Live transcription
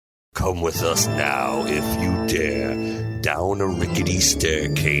Come with us now, if you dare, down a rickety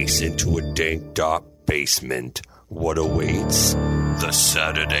staircase into a dank, dark basement. What awaits? The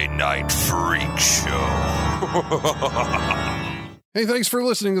Saturday Night Freak Show. Hey, thanks for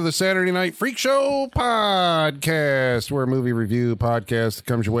listening to the Saturday Night Freak Show podcast. We're a movie review podcast that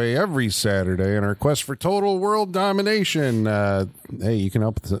comes your way every Saturday in our quest for total world domination. Hey, you can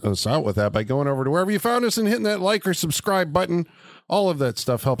help us out with that by going over to wherever you found us and hitting that like or subscribe button. All of that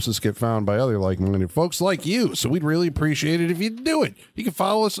stuff helps us get found by other like-minded folks like you, so we'd really appreciate it if you do it. You can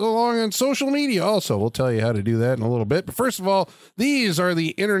follow us along on social media also. We'll tell you how to do that in a little bit. But first of all, these are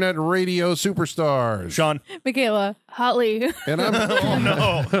the internet radio superstars. Sean. Michaela. Holly. And I'm... Oh,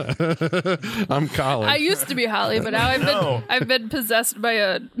 no. I'm Colin. I used to be Holly, but now I've been possessed by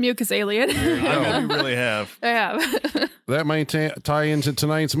a mucus alien. You really have. I have. That might tie into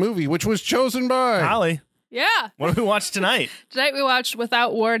tonight's movie, which was chosen by... Holly. Yeah. What did we watch tonight? Tonight we watched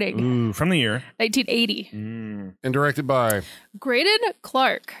Without Warning. Ooh, from the year 1980. And directed by... Graydon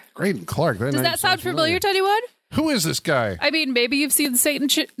Clark. Graydon Clark. Does that sound familiar to anyone? Who is this guy? I mean, maybe you've seen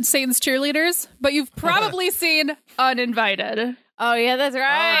Satan's Cheerleaders, but you've probably seen Uninvited. Oh, yeah, that's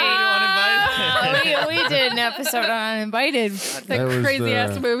right. Uninvited. We did an episode on Uninvited. That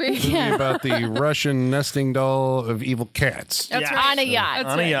crazy-ass movie. Yeah. About the Russian nesting doll of evil cats. That's Yeah. right. On a yacht. That's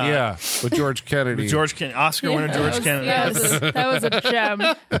On a right. yacht. Yeah, with George Kennedy. Oscar winner George Kennedy. That was a gem.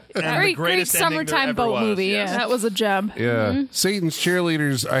 And Great, the greatest ending there summertime ever boat was. movie, Yes. yeah. That was a gem. Yeah. Satan's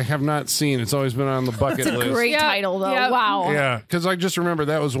Cheerleaders, I have not seen. It's always been on the bucket It's a list. great Yeah. title, though. Yeah. Wow. Yeah, because I just remember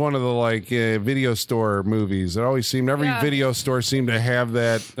that was one of the video store movies. It always seemed every video store seemed to have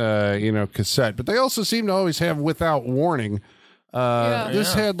that cassette, but they also seem to always have Without Warning.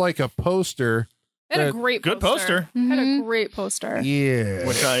 This had like a poster. Had a great Good poster. Had a great poster. Yeah.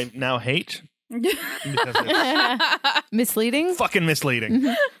 Which I now hate. Because it's Misleading? fucking misleading.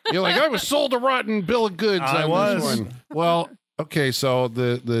 You're like, I was sold a rotten bill of goods I on was. this one. Well, okay, so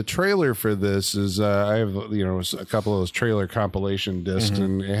the trailer for this is I have a couple of those trailer compilation discs,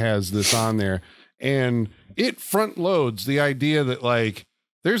 and it has this on there, and it front loads the idea that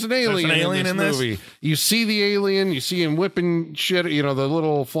there's an alien, in this movie. You see the alien, you see him whipping shit, the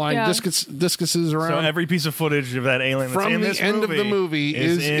little flying discuses around. So every piece of footage of that alien that's from in the this end movie of the movie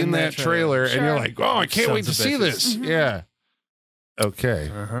is in that trailer, and you're like, oh, I can't wait to see this. Yeah.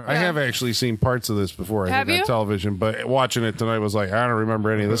 Okay. I have actually seen parts of this before, I think, on television, but watching it tonight was like, I don't remember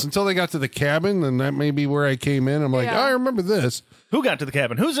any of this until they got to the cabin, and that may be where I came in. I'm like, oh, I remember this. Who got to the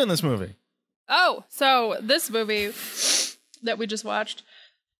cabin? Who's in this movie? Oh, so this movie that we just watched.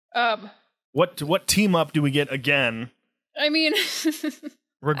 What team up do we get again? I mean,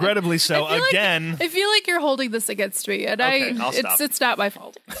 regrettably so, again. I feel like you're holding this against me, and Okay, I'll stop. it's not my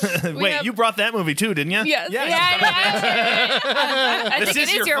fault. Wait, you brought that movie too, didn't you? Yes. Yeah. I This think is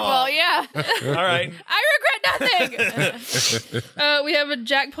it is your your fault, yeah. All right. I regret nothing. We have a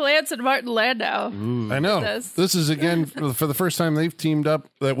Jack Palance and Martin Landau. I know. This is, again, for the first time they've teamed up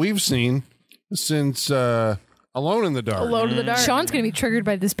that we've seen since Alone in the Dark. Alone in the Dark. Sean's going to be triggered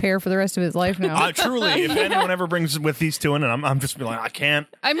by this pair for the rest of his life now. Truly, if anyone ever brings with these two in, and I'm just be like, I can't.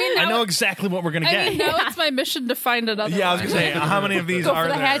 I mean, I know exactly what we're gonna get. now it's my mission to find another. Yeah, I was one. gonna say, how many of these Go are for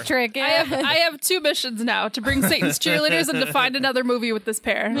the there? hat trick. Yeah. I have two missions now: to bring Satan's Cheerleaders and to find another movie with this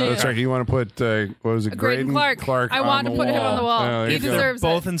pair. Oh, that's right. You want to put what was it? Graydon Clark. I want to put him on the wall. Oh, He If they're deserves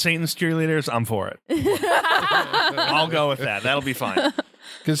both it. in Satan's Cheerleaders, I'm for it. I'll go with that. That'll be fine.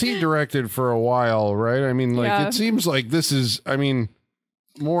 Because he directed for a while, right? I mean, it seems like this is,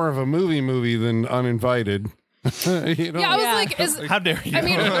 more of a movie than Uninvited. Yeah, I was like, How dare you? I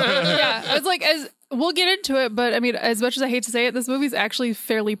mean, I was like, we'll get into it, but I mean, as much as I hate to say it, this movie's actually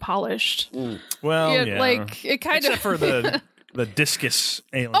fairly polished. Well, it kind except of for the discus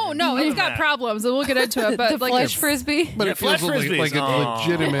alien. Oh no, it's got problems, and we'll get into it. But the flesh frisbee. But it feels like a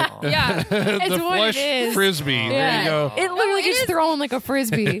legitimate. Yeah, It's the what flesh it is. frisbee. Yeah. There you go. It literally it just is. thrown like a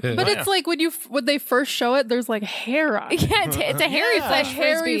frisbee. but it's like when they first show it, there's like hair on it. Yeah, it's a hairy flesh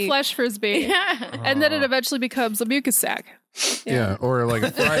Hairy frisbee. flesh frisbee, and then it eventually becomes a mucus sac. Yeah, or like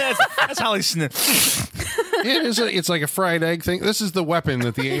a fried. That's how he sniffs. It's like a fried egg thing. This is the weapon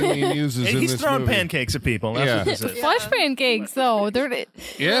that the alien uses in He's this throwing movie. pancakes at people. That's what this is. Flesh pancakes, though. They're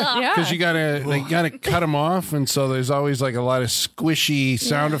Yeah, because they gotta cut them off, and so there's always like a lot of squishy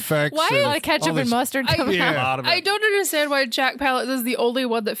sound effects. Why and a a lot of ketchup all and this- mustard coming Yeah. A out. lot of it. I don't understand why Jack Palance is the only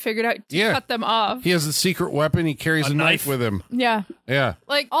one that figured out to cut them off. He has the secret weapon. He carries a knife with him. Yeah. Yeah.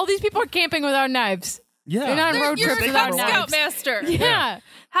 Like All these people are camping without knives. Yeah. They're not on road You're trips a without Cub Scout knives. master. Yeah.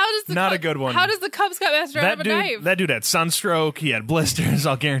 How does the Not a good one. How does the Cub Scout master have a knife? That dude had sunstroke. He had blisters.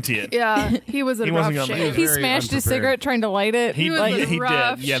 I'll guarantee it. Yeah, he was in He rough wasn't gonna shape. be He Very smashed his unprepared. cigarette trying to light it. He was in did.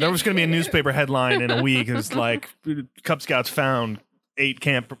 rough Yeah, there was going to be a newspaper headline in a week. It was like Cub Scouts found 8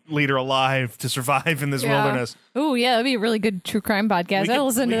 camp leader alive to survive in this Yeah. wilderness. Oh, yeah, that'd be a really good true crime podcast. I'll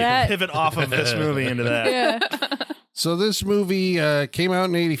listen to we could that. pivot off of this movie into that. Yeah. So this movie came out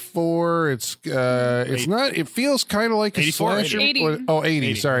in 84. It's not. It feels kind of like a 84 or slasher. 80? Oh,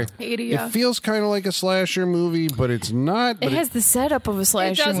 80, sorry. 80, yeah. It feels kind of like a slasher movie, but it's not. It But has the setup of a It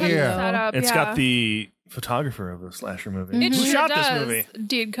slasher does have movie. the Yeah. setup. It's yeah. got the photographer of the slasher movie. It Who sure shot does. this movie?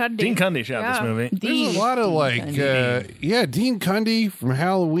 Dean Cundy. Dean Cundy shot this movie. there's a lot of like, Dean Cundy from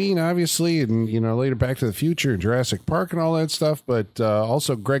Halloween, obviously, and later Back to the Future and Jurassic Park and all that stuff. But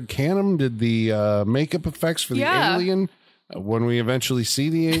also Greg Canham did the makeup effects for the Yeah. alien. When we eventually see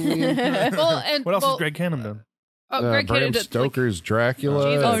the alien, Well, and What else has Greg Canham done? Greg Bram Canham did, Stoker's Dracula.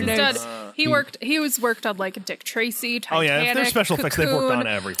 Jesus, Oh, instead, nice. he was worked on like Dick Tracy, Oh Titanic, yeah, if there's special effects, they've worked on Cocoon.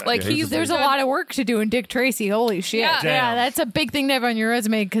 everything. Like Yeah, he's There's a lot of work to do in Dick Tracy. Holy shit. Yeah. Damn. That's a big thing to have on your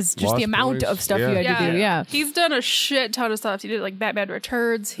resume because just Lost the amount Boys. of stuff Yeah. you had to do. Yeah. He's done a shit ton of stuff. He did like Batman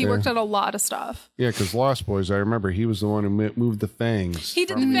Returns. He worked on a lot of stuff. Yeah, because Lost Boys, I remember he was the one who moved the fangs. He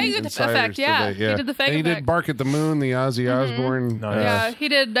did from the Fang Insiders effect, to yeah. the- He did the Fang And he did effect. Bark at the Moon, the Ozzy Osbourne. Nice. Yeah, he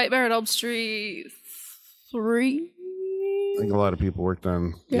did Nightmare on Elm Street 3. I think a lot of people worked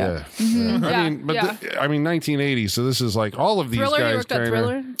on. Yeah. Yeah. Yeah, I mean, but yeah. 1980. So this is like all of these Thriller, he guys worked on kind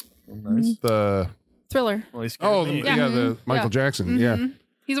Thriller. of the. Thriller. Well, he's Oh, scared me. the Michael Jackson.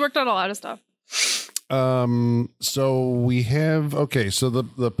 He's worked on a lot of stuff. Yeah. So we have so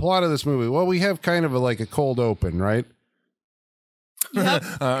the plot of this movie. Well, we have kind of like a cold open, right? Yep.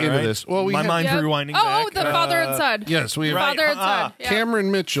 All into right. this. Well, we My have, mind's Yep. rewinding Oh, back. the father and son. Yes, we have Right. Father and son. Yeah.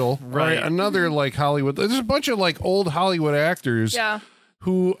 Cameron Mitchell, right? Right. Another like Hollywood. There's a bunch of like old Hollywood actors Yeah.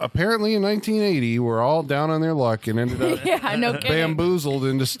 who apparently in 1980 were all down on their luck and ended up Yeah, no kidding. bamboozled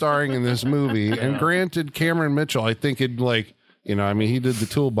into starring in this movie. And granted, Cameron Mitchell, I think it like he did the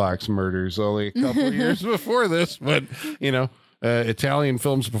Toolbox Murders only a couple of years before this, but Italian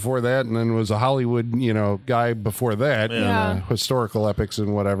films before that, and then was a Hollywood guy before that, Yeah. historical epics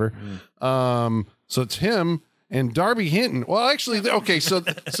and whatever. So it's him. And Darby Hinton. Well, actually, okay. So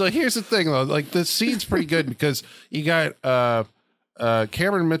here's the thing, though. Like the scene's pretty good because you got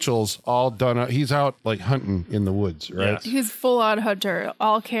Cameron Mitchell's all done up. He's out like hunting in the woods, right? Yes. He's full on hunter,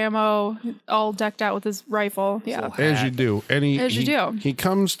 all camo, all decked out with his rifle. Yeah. As you do. And he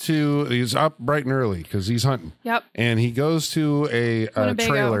comes to. He's up bright and early because he's hunting. Yep. And he goes to a Winnebago.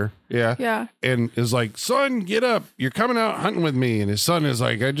 trailer. Yeah. Yeah. And is like, son, get up. You're coming out hunting with me. And his son is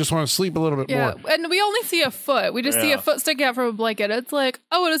like, I just want to sleep a little bit Yeah. more. And we only see a foot. We just see a foot sticking out from a blanket. It's like,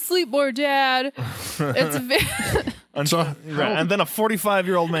 I want to sleep more, Dad. It's So, Right. And then a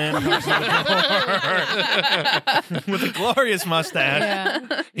 45-year-old man comes in the door with a glorious mustache.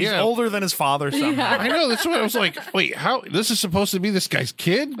 Yeah. He's Yeah. older than his father somehow. I know. That's what I was like. Wait, how? This is supposed to be this guy's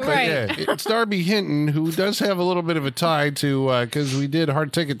kid? But Right. yeah, it's Darby Hinton, who does have a little bit of a tie to, because we did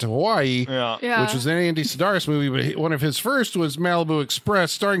Hard Ticket to Hawaii, Yeah. Yeah. which was an Andy Sedaris movie, but one of his first was Malibu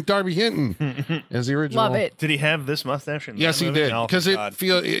Express, starring Darby Hinton as the original. Love it. Did he have this mustache in Yes, that he movie? did. Oh, Because God. I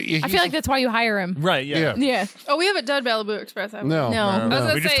feel like that's why you hire him. Right, yeah. Yeah. Yeah. Oh, we haven't done Malibu Express. have we? No. No. I was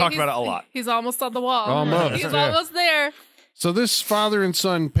gonna We just say, talked he's- about it a lot. He's almost on the wall. Almost, He's yeah. almost there. So this father and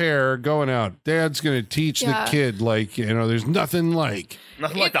son pair going out. Dad's going to teach Yeah. the kid, like, there's nothing like.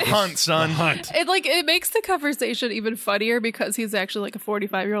 Nothing like the hunt, son. It makes the conversation even funnier because he's actually like a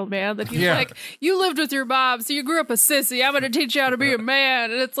 45-year-old man that he's Yeah. like, you lived with your mom, so you grew up a sissy. I'm going to teach you how to be a man.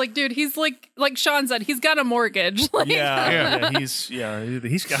 And it's like, dude, he's like Sean said, he's got a mortgage. Like, Yeah,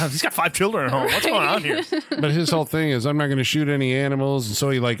 he's got 5 children at home. What's going on here? But his whole thing is, I'm not going to shoot any animals. And so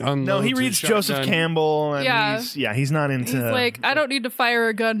he, like, unloads No, he his reads Joseph shotgun. Campbell, and Yeah. he's not into. He's like, I don't need to fire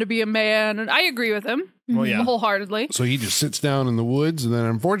a gun to be a man. And I agree with him Well, yeah. wholeheartedly. So he just sits down in the woods, and then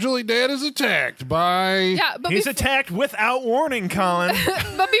unfortunately, Dad is attacked by. Yeah, but, He's attacked without warning, Colin,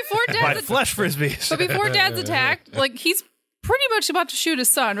 but before by Dad's flesh frisbees. but before Dad's attacked, like he's pretty much about to shoot his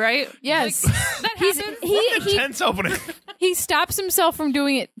son, right? Yes. Like, that He's happens. he Tense opening. he stops himself from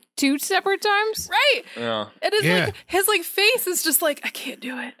doing it 2 separate times. Right. Yeah. And his Yeah. like his like face is just like, I can't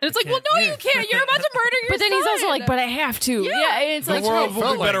do it. And it's like, well, no, you can't. You're about to murder your But then he's also son. like, but I have to. Yeah. And it's The like, world We'll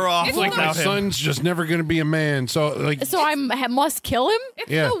felt be like, better off It's like my without him. son's just never going to be a man. So, like, so I must kill him? it's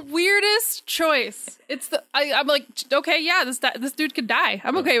Yeah. the weirdest choice. It's I'm like, okay, yeah, this dude could die.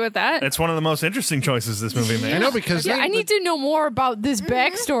 I'm okay with that. It's one of the most interesting choices this movie made. I know because Yeah, I need to know more about this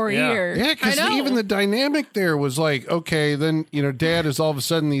backstory Yeah. here. Yeah, because I know. even the dynamic there was like, okay, then Dad is all of a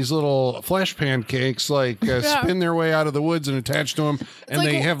sudden these these little flesh pancakes, like spin their way out of the woods and attach to them, and like,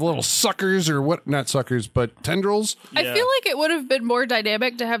 they have little suckers or what? Not suckers, but tendrils. I feel like it would have been more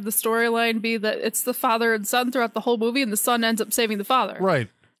dynamic to have the storyline be that it's the father and son throughout the whole movie, and the son ends up saving the father. Right.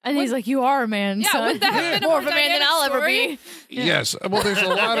 And he's like, "You are a man, Yeah, son. wouldn't that have been more of a man than I'll ever story? be." Yes. Well, there's a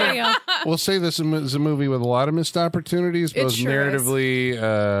lot of. We'll say this is a movie with a lot of missed opportunities, both sure is. narratively,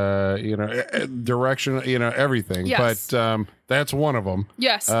 direction, everything. Yes. But that's one of them.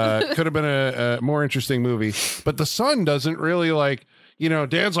 Yes. Could have been a more interesting movie. But the son doesn't really like.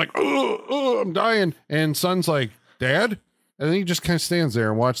 Dad's like, oh, I'm dying, and son's like, Dad. And then he just kind of stands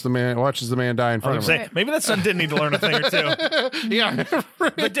there and watches the man die in front of him. Maybe that son didn't need to learn a thing or two. Yeah.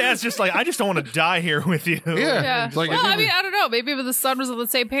 The dad's just like, I just don't want to die here with you. Yeah. It's like, well, I mean, I don't know. Maybe if the son was on the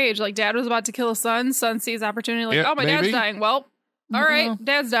same page, like dad was about to kill his son sees opportunity, like, Yeah, oh, my maybe. dad's dying. Well, all right,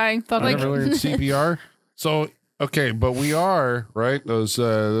 dad's dying. I Like, never learned CPR. So, okay, but we are, right? Those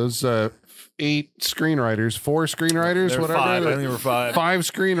 8 screenwriters, 4 screenwriters, There were whatever. 5. I think there were 5. 5 I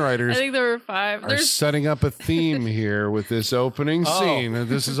screenwriters think there were 5. are setting up a theme here with this opening scene. And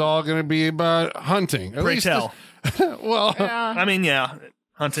this is all going to be about hunting. At Pray least tell. well, I mean, yeah,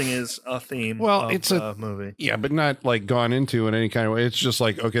 hunting is a theme of it's the movie. yeah, but not like gone into in any kind of way. It's just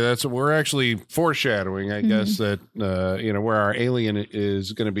like, okay, we're actually foreshadowing, I guess, that where our alien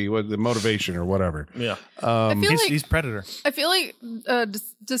is going to be, what the motivation or whatever. Yeah. I feel like He's Predator. I feel like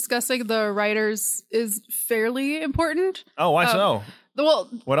discussing the writers is fairly important. Oh, why so? Well,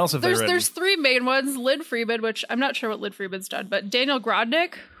 What else have they written? there's 3 main ones. Lynn Friedman, which I'm not sure what Lynn Friedman's done, but Daniel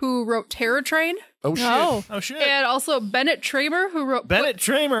Grodnick, who wrote Terror Train, Oh, shit. Oh, shit. and also Bennett Tramer, who wrote Bennett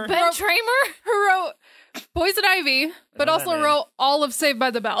Tramer. Ben Tramer? who wrote Poison Ivy, but know also that name. wrote all of Saved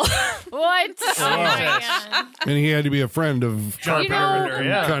by the Bell. What? Oh, man. And he had to be a friend of John Carpenter Carpenter, and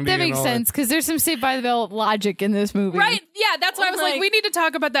yeah. Cundy That and makes all sense because there's some Saved by the Bell logic in this movie. Right? Yeah, that's why I was like, we need to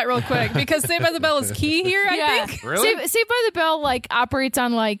talk about that real quick because Saved by the Bell is key here, I think. Really? Saved by the Bell operates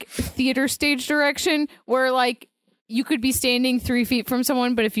on theater stage direction where you could be standing 3 feet from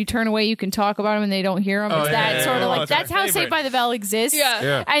someone, but if you turn away, you can talk about them and they don't hear them. It's that sort of that's that's my how favorite. Saved by the Bell exists.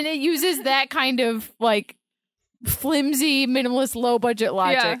 Yeah. And it uses that kind of flimsy, minimalist, low budget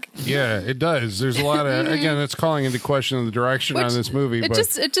logic. Yeah, it does. There's a lot of, again, it's calling into question the direction on this movie. It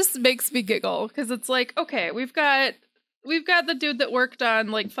But just makes me giggle because it's like, okay, we've got the dude that worked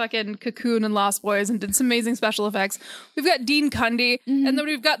on fucking Cocoon and Lost Boys and did some amazing special effects. We've got Dean Cundy, and then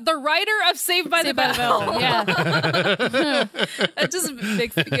we've got the writer of Saved by the Bell. Yeah. It just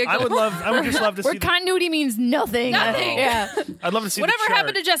makes me giggle. I would just love to Where see continuity means nothing. Nothing. Yeah. I'd love to see Whatever the chart.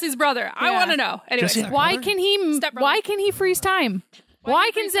 happened to Jesse's brother? I Yeah. want to know. Anyway, Jesse- Why can he freeze time?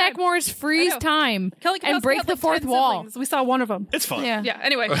 Why can freeze Zach time? Morris freeze I know. time Kelly and Kapowski break had, the 4th 10 wall? siblings. We saw one of them. It's fun. Yeah. Yeah.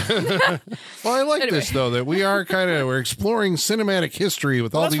 Anyway, well, I like this though, that we are we're exploring cinematic history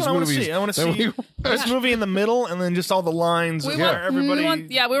with all That's these what movies. I want to that see this movie in the middle, and then just all the lines We where want- everybody.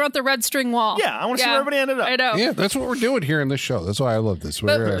 we want the red string wall. Yeah, I want to see where everybody ended up. I know. Yeah, that's what we're doing here in this show. That's why I love this.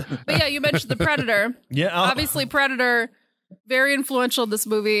 But yeah, you mentioned the Predator. Yeah, Obviously, Predator, very influential in this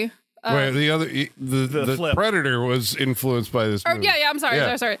movie. wait, the flip. Predator was influenced by this movie. I'm sorry.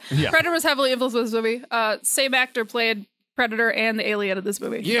 Yeah. Sorry. Yeah. Predator was heavily influenced by this movie. Same actor played Predator and the alien in this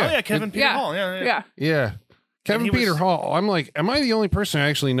movie. Yeah. Oh yeah, Kevin Peter Yeah. Hall. Yeah. Yeah. Yeah. Kevin he Peter was- Hall. I'm like, am I the only person who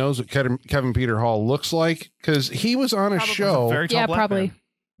actually knows what Kevin Peter Hall looks like? Because he was on a show. Very tall Yeah, black probably. man.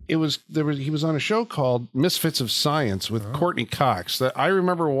 He was on a show called Misfits of Science with Courtney Cox that I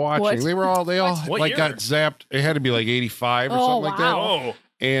remember watching. What? They all What year? got zapped. It had to be 85 or Oh, something like that. wow. Oh,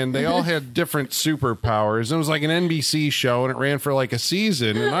 And they all had different superpowers. It was like an NBC show, and it ran for a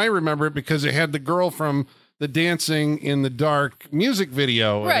season. And I remember it because it had the girl from the Dancing in the Dark music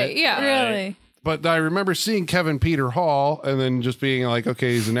video. in Right. it. Yeah. Really? But I remember seeing Kevin Peter Hall and then just being like,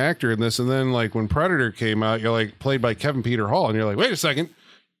 okay, he's an actor in this. And then when Predator came out, you're played by Kevin Peter Hall. And you're like, wait a second,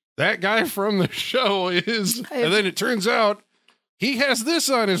 that guy from the show is. And then it turns out he has this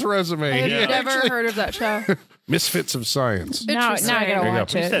on his resume. I've He never actually- heard of that show. Misfits of Science. Now I Interesting. gotta There you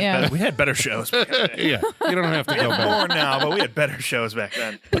watch go. it. Yeah. we had better shows. Back in the day. Yeah, you don't have to go back. More now, but we had better shows back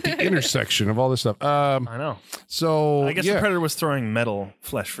then. The intersection of all this stuff. I know. So I guess yeah. the Predator was throwing metal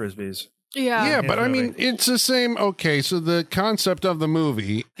flesh frisbees. Yeah. Yeah, but I movie. mean, it's the same. Okay, so the concept of the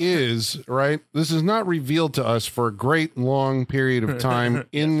movie is, right? This is not revealed to us for a great long period of time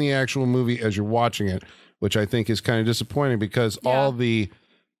in the actual movie as you're watching it, which I think is kind of disappointing because all the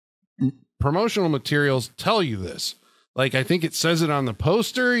promotional materials tell you this. I think it says it on the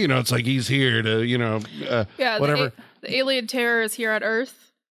poster. It's like he's here to, whatever. The alien terror is here on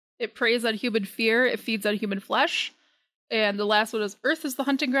Earth. It preys on human fear. It feeds on human flesh. And the last one is Earth is the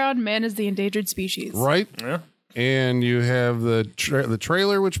hunting ground. Man is the endangered species. Right? Yeah. and you have the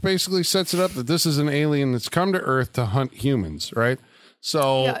trailer, which basically sets it up that this is an alien that's come to Earth to hunt humans, right?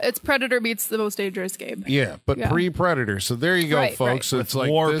 So Yeah, it's Predator meets the most dangerous game. yeah, but Yeah. pre-Predator. So there you go, Right, folks. So it's like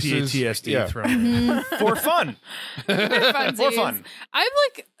War this is- PTSD yeah. thrown for fun. For fun.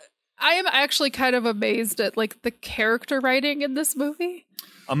 I am actually kind of amazed at like the character writing in this movie.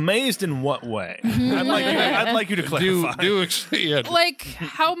 Amazed in what way? I'd like you to clarify. Yeah. Like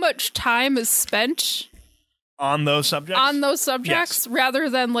how much time is spent On those subjects? rather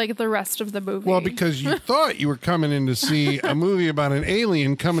than like the rest of the movie. Well, because you thought you were coming in to see a movie about an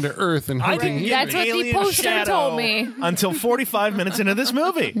alien coming to Earth and I hunting didn't humans. get That's an what the alien poster shadow told me. until 45 minutes into this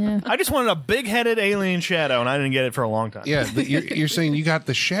movie. I just wanted a big-headed alien shadow, and I didn't get it for a long time. Yeah, you're saying you got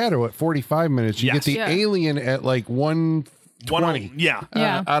the shadow at 45 minutes. You Yes. get the Yeah. alien at like 120 Yeah.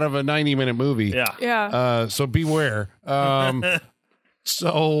 Yeah. out of a 90-minute movie. Yeah. yeah. So beware.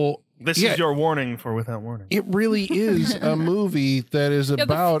 So This yeah, is your warning for Without Warning. it really is a movie that is Yeah,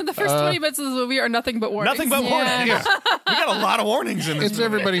 about the first 20 minutes of this movie are nothing but warnings. Nothing but Yeah. warnings. We got a lot of warnings in this it's movie.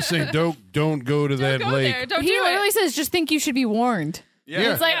 everybody saying don't go to that Go lake. there. Don't He do it. literally says, "Just think you should be warned."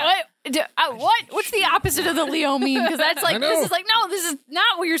 Yeah. It's like what? What's the opposite of the Leo meme? Because that's I like know. this is like no, this is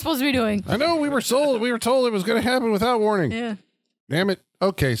not what you're supposed to be doing. I know we were told it was going to happen without warning. Yeah. Damn it.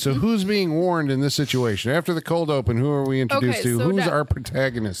 Okay, so who's being warned in this situation? After the cold open, who are we introduced Okay, to? so Who's now- our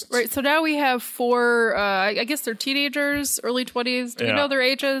protagonists? Right, so now we have four, I guess they're teenagers, early 20s. Do we Yeah. know their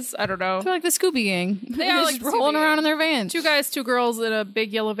ages? I don't know. They're like the Scooby Gang. They're are just like the rolling Scooby around Gang. in their vans. Two guys, two girls in a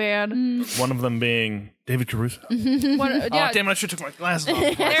big yellow van. One of them being David Caruso. One, Oh, yeah, damn it, I should have took my glasses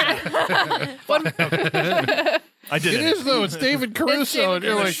off. one, I did It it. is, though. It's David Caruso. David and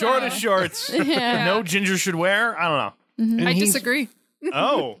you're The like, shortest shorts. Yeah. No ginger should wear. I don't know. I disagree.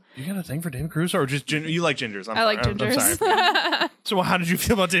 Oh, you got a thing for David Caruso, or just you like gingers? I like I'm gingers. sorry. So, how did you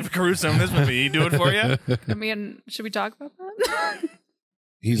feel about David Caruso in this movie? He do it for you? I mean, should we talk about that?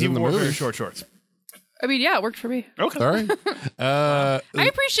 he's He in the wore movie. very short shorts. I mean, yeah, it worked for me. Okay. All right. I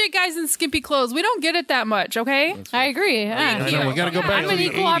appreciate guys in skimpy clothes. We don't get it that much, okay? I agree. I know, we got to go Yeah, back I'm to an the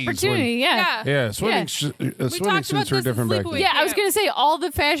equal 80s opportunity. Yeah. Yeah, swimming, Yeah. swimming talked about suits were this in different back Sleepaway then. Yeah, I was gonna say all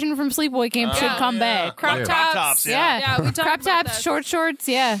the fashion from Sleepaway Camp should come back. Crop Yeah. tops. Crop tops, Yeah, Yeah, we talked crop about tops, that. short shorts.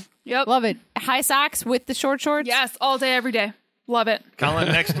 Yeah, Yep. love it. High socks with the short shorts. Yes, all day, every day. Love it. Colin,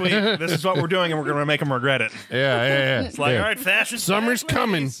 next week, this is what we're doing, and we're going to make them regret it. Yeah. It's like, Yeah. all right, fashion. Summer's fast,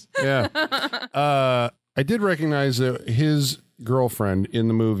 coming. ladies. Yeah. I did recognize that his girlfriend in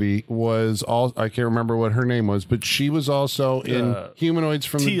the movie was all. I can't remember what her name was, but she was also in Humanoids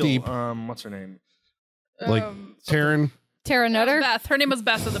from Teal. the Deep, What's her name? like Taryn. Tara Nutter. Beth. Her name was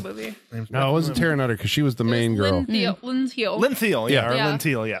Beth in the movie. No, it wasn't Taryn Nutter because she was the main girl. Lynn Thiel. Lynn Thiel. Lynn Thiel. Yeah, Yeah. or Yeah. Lynn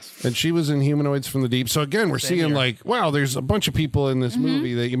Thiel, yes. And she was in Humanoids from the Deep. So again, we're seeing here. like, wow, there's a bunch of people in this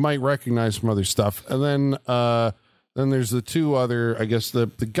movie that you might recognize from other stuff. And then there's the two other, I guess the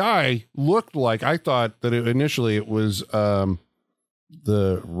guy looked like, I thought that initially it was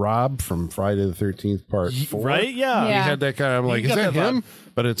the Rob from Friday the 13th part 4. Right? Yeah. He Yeah. had that kind of, I'm like, You is got that that him?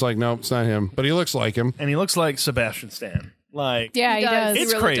 But it's like, no, it's not him. But he looks like him And he looks like Sebastian Stan. Like, Yeah, he does.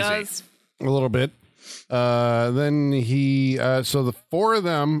 It's He really crazy. does. a little bit. Then he, so the four of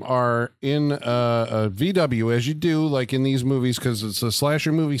them are in a VW, as you do, like in these movies, because it's a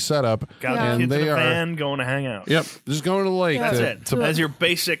slasher movie setup. got Yeah. the And kids they in a are, van going to hang out. yep, just going to the lake. That's to- it. to- As your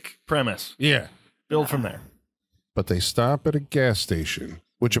basic premise. yeah. Build from there. But they stop at a gas station,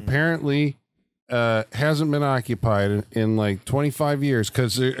 which apparently hasn't been occupied in like 25 years.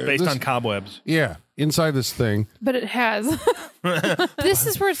 Because Based on cobwebs. yeah, inside this thing. But it has. This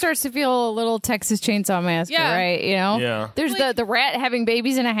is where it starts to feel a little Texas Chainsaw Massacre, Yeah. right? You know, Yeah. There's Like- the rat having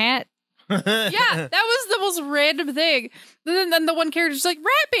babies in a hat. Yeah, that was the most random thing. Then the one character's like,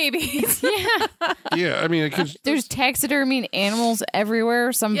 rat babies. Yeah, Yeah, I mean, because there's taxidermied animals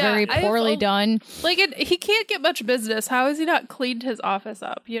everywhere. Some Yeah, very I have poorly a- done. Like, he can't get much business. How has he not cleaned his office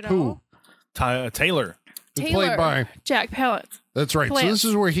up, you know? Who? Taylor. played by. Jack Palance. That's right. So Plants. this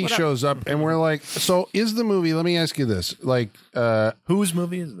is where he Whatever. shows up, and we're like, so is the movie? Let me ask you this: like, Whose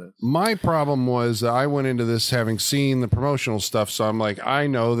movie is this? my problem was that I went into this having seen the promotional stuff, so I'm like, I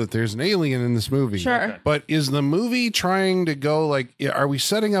know that there's an alien in this movie. Sure. Okay. But is the movie trying to go like, are we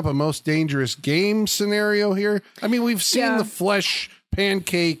setting up a most dangerous game scenario here? I mean, we've seen Yeah. the flesh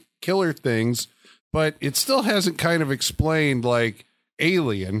pancake killer things, but it still hasn't kind of explained like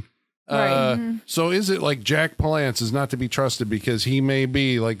alien. Right. So is it like Jack Palance is not to be trusted because he may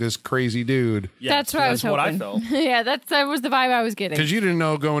be like this crazy dude? That's what I was That's what I hoping. felt. Yeah, that was the vibe I was getting. Because you didn't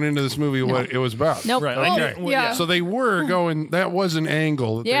know going into this movie what it was about. Nope. Right. Okay. Well, yeah. So they were going, that was an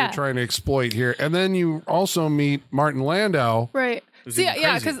angle that they Yeah. were trying to exploit here. And then you also meet Martin Landau. Right. See, even yeah,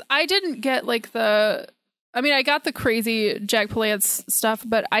 crazy. because I didn't get like the I mean, I got the crazy Jack Palance stuff,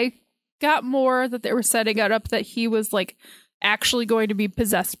 but I got more that they were setting it up that he was like actually going to be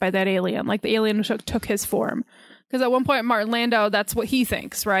possessed by that alien. Like the alien took his form. Because at one point, Martin Landau, that's what he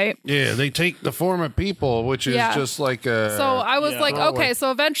thinks, right? Yeah, they take the form of people, which is just like a... So I was like, okay,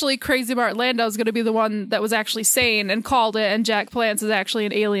 so eventually crazy Martin Landau is going to be the one that was actually sane and called it, and Jack Palance is actually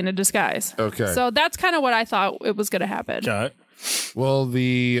an alien in disguise. Okay. So that's kind of what I thought it was going to happen. Got it. Well,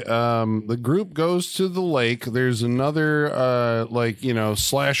 the group goes to the lake. There's another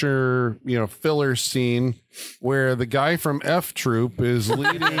slasher, filler scene where the guy from F Troop is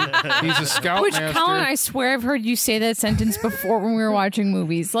leading. He's a scoutmaster. Which, Colin, I swear I've heard you say that sentence before when we were watching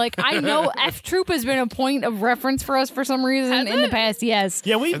movies. Like, I know F Troop has been a point of reference for us for some reason in the past. Yes.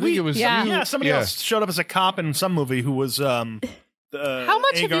 Yeah, I think it was somebody else showed up as a cop in some movie who was how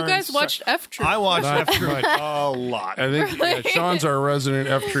much have you guys watched F Troop? I watched F Troop a lot. I think Sean's our resident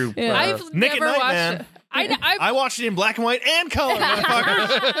F Troop. I've Nick never at Night, watched man. it. I watched it in black and white and color,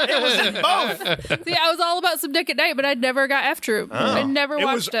 motherfuckers. It was in both. See, I was all about some Nick at Night, but I never got F Troop. I never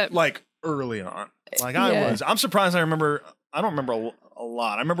watched it. Like early on. Like I'm surprised I remember. I don't remember a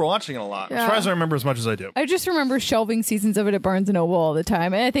lot. I remember watching it a lot. I'm surprised I remember as much as I do. I just remember shelving seasons of it at Barnes & Noble all the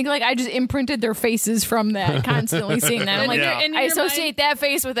time. And I think I just imprinted their faces from that, constantly seeing that. I'm like, I associate that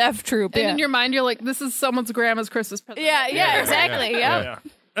face with F Troop. And in your mind, you're like, this is someone's grandma's Christmas present. Yeah, exactly. Yeah.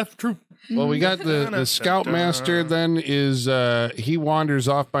 F Troop. Well, we got the scoutmaster. Then is he wanders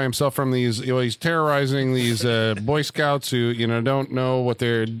off by himself from these. He's terrorizing these Boy Scouts who don't know what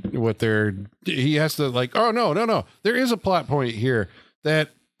they're. He has to oh no. There is a plot point here that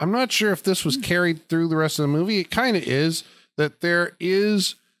I'm not sure if this was carried through the rest of the movie. It kind of is that there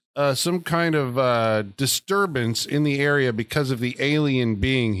is some kind of disturbance in the area because of the alien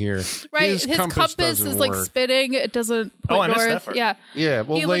being here. Right, his compass is like spinning. It doesn't point I missed north. that Yeah. Yeah,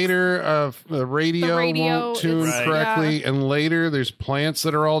 well, later the radio won't tune correctly, and later there's plants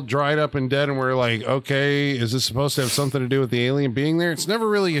that are all dried up and dead, and we're like, okay, is this supposed to have something to do with the alien being there? It's never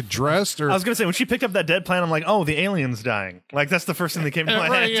really addressed. Or I was going to say, when she picked up that dead plant, I'm like, oh, the alien's dying. Like, that's the first thing that came to my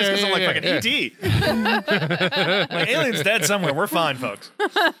head, just because I'm like, fucking E.T. My alien's dead somewhere. We're fine, folks.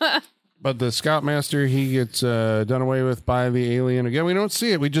 But the scoutmaster, he gets done away with by the alien. Again, we don't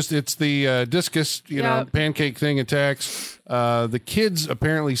see it. It's the discus, pancake thing attacks. The kids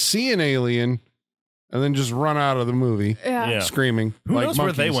apparently see an alien and then just run out of the movie screaming. Who like knows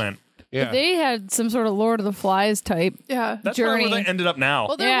monkeys. where they went? Yeah. They had some sort of Lord of the Flies type That's journey. where they ended up now.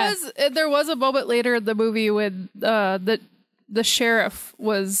 Well, there was a moment later in the movie when the sheriff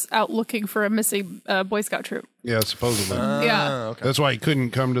was out looking for a missing Boy Scout troop. Yeah, supposedly. Okay. That's why he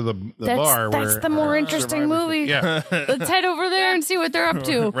couldn't come to the bar. That's the more interesting movie. Yeah. Let's head over there and see what they're up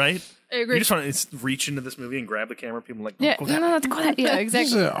to. Right? I agree. You just want to reach into this movie and grab the camera. People are like, Yeah, go no, that let's go that. Yeah, exactly.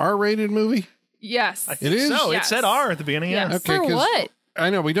 This is an R-rated movie? Yes. It is? So Yes. it said R at the beginning. Yes. Yeah. Okay, For 'cause what? I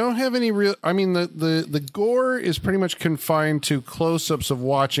know we don't have any real. I mean, the gore is pretty much confined to close-ups of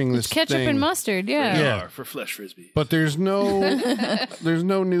watching this Ketchup thing. and mustard, yeah. Yeah. R for flesh frisbee. But there's no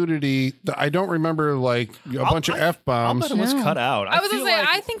nudity. I don't remember like a bunch of I'll F-bombs. bet it was cut out. I was feel gonna say, like-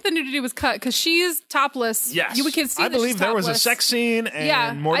 I think the nudity was cut because she's topless. Yes, you can see. I that believe she's there was a topless. sex scene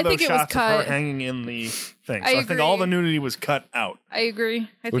and more I of those think it was shots of her cut. hanging in the thing. So I I think all agree. the nudity was cut out. I agree.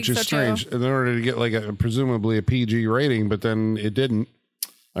 I Which think is so strange too. in order to get like presumably a PG rating, but then it didn't.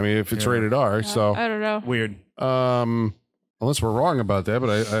 I mean, if it's rated R, so I don't know. Weird. unless we're wrong about that, but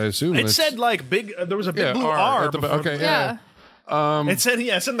I assume It said like big. There was a big blue R. at the, before- okay, Yeah. It said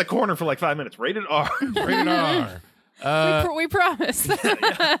it's in the corner for like 5 minutes. Rated R. rated R. We promise.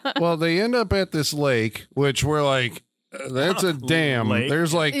 Well, they end up at this lake, which we're like, that's a dam. Lake.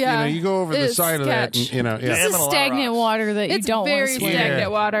 There's like, Yeah. you go over the It's side of that, sketch. and, This Damn is it, a lot of stagnant rocks. water that you It's don't want very to swim.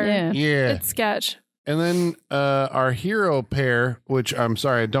 stagnant water. Yeah. yeah. It's sketch. And then our hero pair, which I'm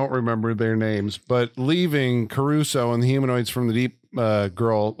sorry, I don't remember their names, but leaving Caruso and the humanoids from the deep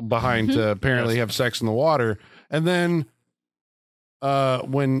girl behind to apparently have sex in the water. And then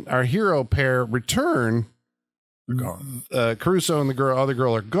when our hero pair return, Caruso and the other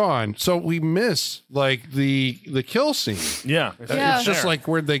girl are gone. So we miss like the kill scene. Yeah. It's just like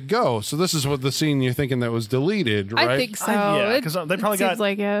where'd they go? So this is what the scene you're thinking that was deleted, right? I think so. Yeah, 'cause they probably seems got-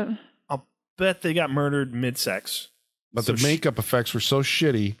 like it. bet they got murdered mid-sex. But So the makeup effects were so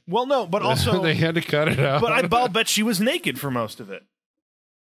shitty. Well, no, but also they had to cut it out. But I'll bet she was naked for most of it.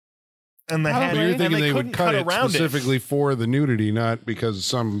 And they had But you're and thinking they couldn't would cut it around specifically for the nudity, not because of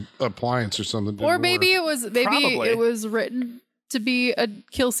some appliance or something. Or didn't maybe work. it Probably. was written to be a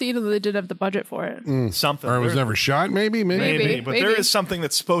kill scene, and they didn't have the budget for it. Something. Or it was There- never shot, maybe? Maybe, but there maybe. is something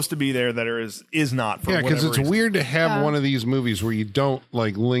that's supposed to be there that is not. For Yeah, because whatever it's reason. weird to have one of these movies where you don't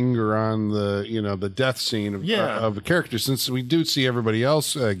like linger on the the death scene of the character, since we do see everybody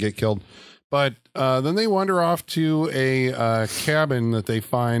else get killed. But then they wander off to a cabin that they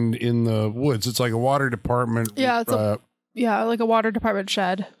find in the woods. It's like a water department. Yeah, it's like a water department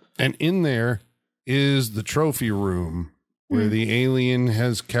shed. And in there is the trophy room where the alien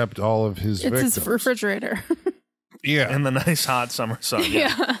has kept all of his victims. It's his refrigerator. Yeah. in the nice hot summer sun.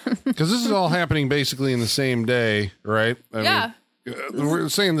 Yeah. Because this is all happening basically in the same day, right? I mean, we're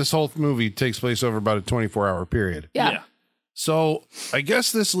saying this whole movie takes place over about a 24-hour period. Yeah. So I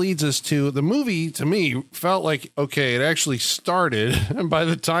guess this leads us to the movie. To me, felt like, okay, it actually started. And by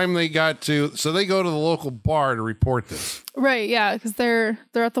the time they got to, so they go to the local bar to report this. Right, yeah, because they're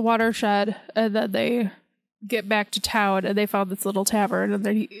at the watershed, and then they get back to town, and they found this little tavern, and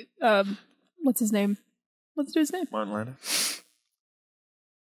then he, what's his name? What's his name? Martin Landau.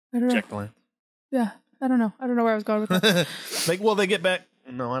 I don't know. Jack Palance. Yeah, I don't know where I was going with that. They get back.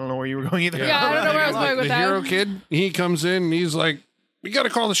 No, I don't know where you were going either. Yeah, I don't know where I was going with The that. hero kid, he comes in and he's like, "We got to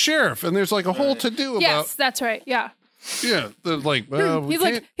call the sheriff." And there's like a whole to do about. Yes, that's right. Yeah, Well, we he's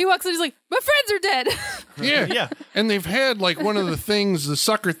can't- like, he walks in, he's like, my friends are dead. Yeah. Yeah. And they've had like one of the things, the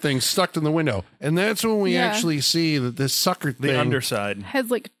sucker thing stuck in the window. And that's when we actually see that this sucker The thing underside. Has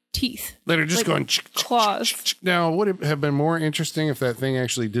like teeth. that are just like going claws. Now, would it have been more interesting if that thing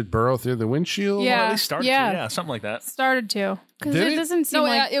actually did burrow through the windshield? Yeah. At least started yeah. to. Yeah, something like that. Started to. Because Did it it? doesn't seem No,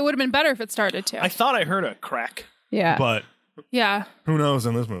 like. it would have been better if it started to. I thought I heard a crack, Yeah. but Yeah. who knows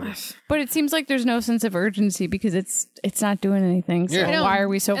in this movie? But it seems like there's no sense of urgency because it's not doing anything. So Yeah. I know. why are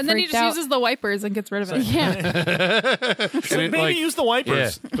we so And then he freaked just out? uses the wipers and gets rid of it. Yeah. So it, maybe like- use the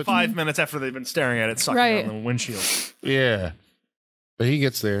wipers Yeah, 5 minutes after they've been staring at it, sucking Right. on the windshield. Yeah. But he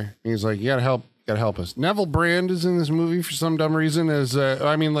gets there. He's like, you got to help us. Neville Brand is in this movie for some dumb reason as,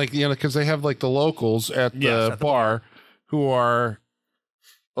 because they have like the locals at the bar who are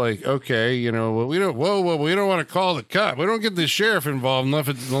like, okay, well, we don't want to call the cop. We don't get the sheriff involved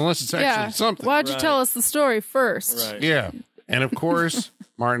unless it's actually something. Why'd you Right. tell us the story first? Right. Yeah. And of course,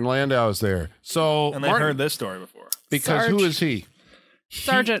 Martin Landau is there. So, And they've heard this story before. because Sarge. who is he?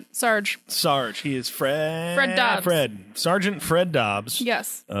 Sarge. Sarge. He is Fred. Fred Dobbs. Sergeant Fred Dobbs.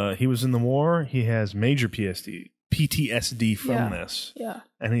 Yes. He was in the war. He has major PTSD from this. Yeah.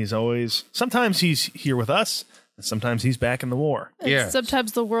 And he's always, sometimes he's here with us, and sometimes he's back in the war. And Yeah.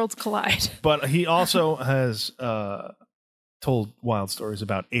 sometimes the worlds collide. But he also has told wild stories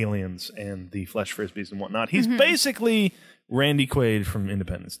about aliens and the flesh frisbees and whatnot. He's basically Randy Quaid from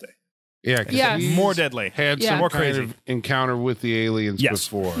Independence Day. Yeah. 'cause Yeah. he's More deadly. Had Yeah. some More kind crazy. of encounter with the aliens Yes.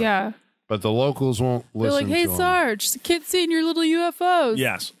 before. Yeah. But the locals won't They're listen like, hey, to him. Sarge, the kid's seeing your little UFOs.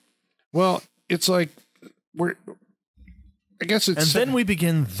 Yes. Well, it's like I guess it's And then we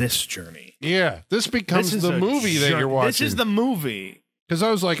begin this journey. yeah. This becomes the a movie that jour- you're watching. This is the movie. Because I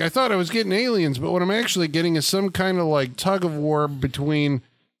was like, I thought I was getting aliens, but what I'm actually getting is some kind of like tug of war between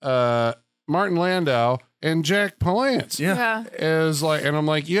Martin Landau and Jack Palance. Yeah. And I'm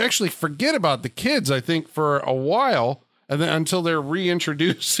like, you actually forget about the kids, I think, for a while, and then until they're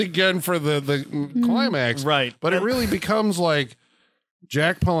reintroduced again for the climax. Right. But it really becomes like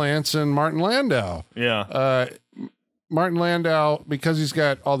Jack Palance and Martin Landau. Yeah. Martin Landau, because he's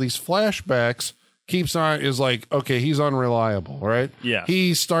got all these flashbacks, is like, okay, he's unreliable, right? Yeah.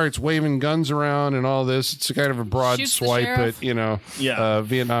 He starts waving guns around and all this. It's kind of a broad Shoots the swipe sheriff. at,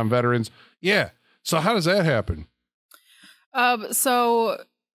 Vietnam veterans. Yeah. So how does that happen? So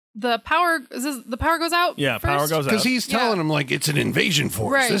the power goes out. Yeah, first? power goes out. Because he's telling him, like, it's an invasion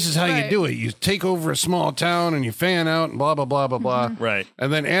force. Right, This is how you right. do it. You take over a small town and you fan out and blah, blah, blah, blah, blah. Right.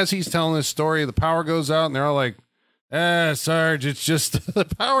 And then as he's telling this story, the power goes out and they're all like, Sarge, it's just the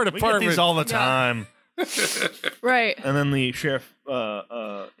power We get department. these all the time. Right. And then the sheriff in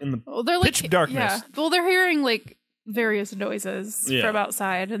the Well, they're like pitch darkness. Yeah. Well, they're hearing like various noises Yeah. from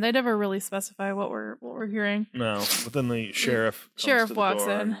outside, and they never really specify what we're hearing. No, but then the sheriff Walks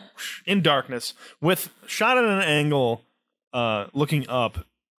in darkness with shot at an angle looking up.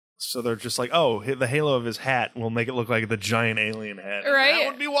 So they're just like, oh, the halo of his hat will make it look like the giant alien head. Right. That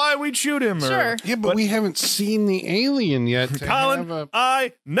would be why we'd shoot him. Sure. Yeah, but we haven't seen the alien yet. To Colin, have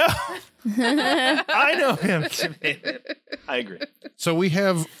I know. I know him. I agree. so we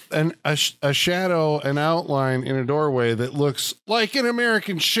have a shadow, an outline in a doorway that looks like an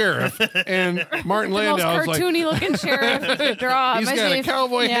American sheriff. And Martin The most Landau is like, cartoony looking sheriff you could draw. he's Reminds got me a of-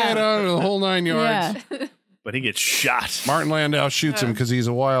 cowboy hat on and the whole 9 yards. Yeah. But he gets shot. Martin Landau shoots him because he's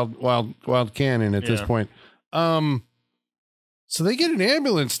a wild cannon at this Yeah. point. So they get an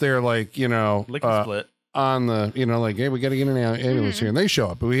ambulance there, like, Lickety split. on the, like, hey, we got to get an ambulance here. And they show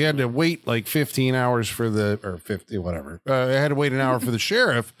up. But we had to wait like 15 hours for or 50, whatever. I had to wait an hour for the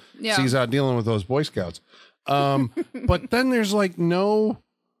sheriff. Yeah. So he's out dealing with those Boy Scouts. But then there's like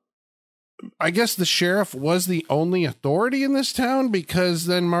I guess the sheriff was the only authority in this town, because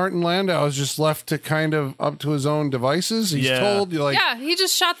then Martin Landau is just left to kind of up to his own devices. He's told, like,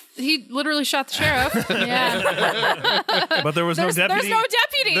 he literally shot the sheriff. Yeah. But there was no deputy. There's no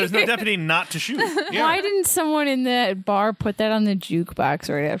deputy. There's no deputy not to shoot. Yeah. Why didn't someone in that bar put that on the jukebox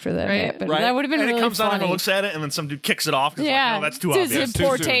right after that Right. happened? Right. That would have been and really it comes funny. on and looks at it, and then some dude kicks it off. Yeah. Like, no, that's too It's obvious. in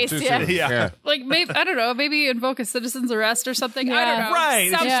poor Too soon, taste. too Yeah. soon. Yeah. Like, maybe, I don't know, maybe invoke a citizen's arrest or something. I Yeah. don't know. Right.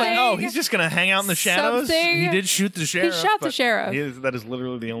 It's just like, Something. oh, he's just going to hang out in the shadows. Something. He did shoot the sheriff. shot the but sheriff. that is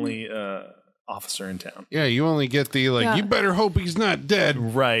literally the only officer in town. Yeah, you only get the, like, Yeah. you better hope he's not dead.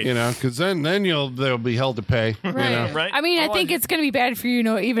 Right. Because then they'll be held to pay. Right. Right. I mean, I think it's going to be bad for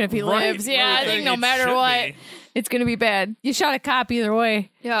you, even if he Right. lives. Yeah, Right. I think no It matter should what, be. it's going to be bad. You shot a cop either way.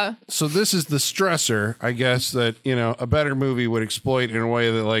 Yeah. So this is the stressor, I guess, that, a better movie would exploit in a way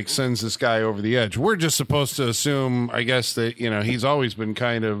that, like, sends this guy over the edge. We're just supposed to assume, I guess, that, he's always been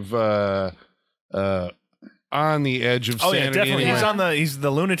kind of on the edge of Oh, sanity. yeah, definitely. anyway. He's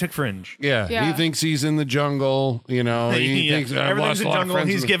the lunatic fringe. Yeah, he Yeah. thinks he's in the jungle, He Yeah. thinks, I've Everything's lost a in lot of jungle. friends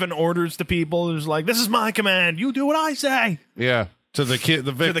He's in giving orders to people. He's like, this is my command. You do what I say. Yeah, to the kid,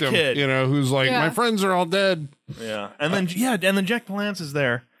 the victim, kid. who's like, Yeah. my friends are all dead. Yeah. And then Jack Palance is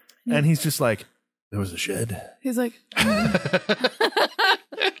there. And he's just like, there was a shed. He's like,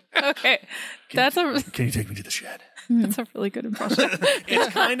 okay, that's a Can you take me to the shed? really good impression.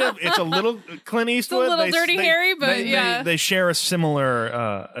 It's a little Clint Eastwood. little Dirty Harry, but yeah. They share a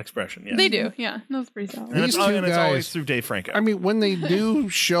similar expression. Yes. They do, yeah. No, it's pretty solid. And These it's, two and it's guys- always through Dave Franco. I mean, when they do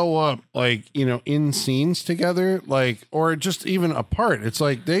show up, like, in scenes together, like, or just even apart, it's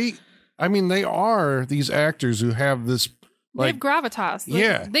like they are these actors who have this, They have like, gravitas.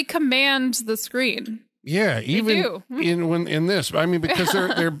 Yeah. They command the screen. yeah, even do. in this, I mean, because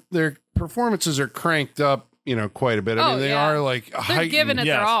their performances are cranked up, quite a bit. I Oh, mean, they yeah. are like They're heightened. giving it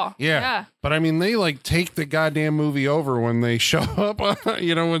their Yes. all. Yeah. But I mean, they like take the goddamn movie over when they show up, when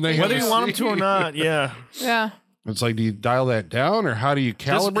they Whether have you a want them scene. to or not, yeah. Yeah. It's like, do you dial that down, or how do you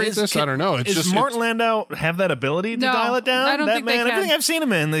calibrate this? I don't know. It's Does just Martin Landau have that ability to No, dial it down? I don't that think they man, can. everything I've seen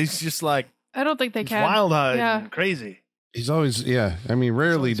him in, he's just like I don't think they can. wild-eyed Yeah. and crazy. he's always, yeah. I mean,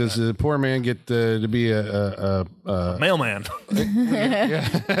 rarely does the poor man get to be a Mailman.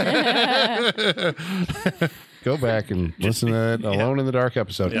 Go back and listen to that Alone in the Dark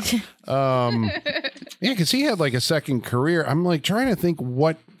episode. Yeah, because he had like a second career. I'm like trying to think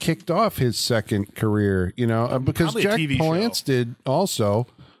what kicked off his second career, because Probably a Jack TV Palance show. did also,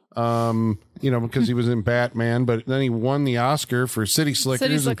 because he was in Batman, but then he won the Oscar for City Slickers.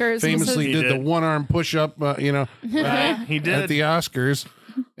 City and Slickers. famously He did the did. one-arm push-up, He at did. the Oscars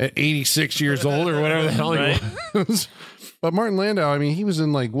at 86 years old or whatever the hell Right. he was. But Martin Landau, I mean, he was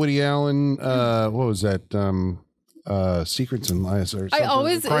in like Woody Allen, what was that? Secrets and Lies or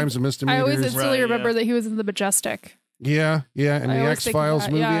something. Crimes and Misdemeanors. I always instantly Right, remember yeah. that he was in The Majestic. Yeah, and I the always think of X-Files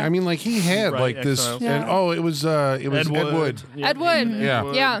that, movie. yeah. I mean, like he had Right, like this, X-Files. and Yeah. it was Ed Wood. Yeah, Ed Wood.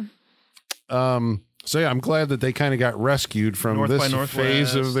 Yeah. Yeah. So yeah, I'm glad that they kind of got rescued from North by this Northwest.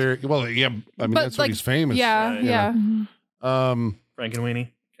 phase of their. Well, yeah, I mean But, that's what like, he's famous. Yeah. Right, Yeah. Frank and Weenie.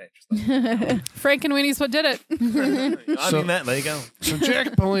 Okay, just Frank and Weenie's what did it. I mean that. There you go. So Jack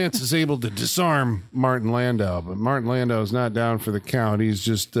Palance is able to disarm Martin Landau, but Martin Landau is not down for the count. He's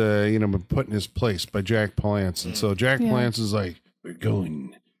just, been put in his place by Jack Palance. And so Jack Palance is like, we're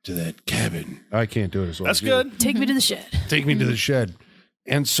going to that cabin. I can't do it as well. That's as you. good. Take me to the shed. Take me to the shed.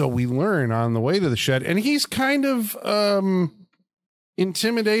 And so we learn on the way to the shed, and he's kind of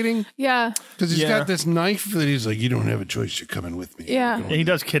intimidating Yeah. because he's Yeah. got this knife that he's like, you don't have a choice. You're coming with me. Yeah. Yeah, he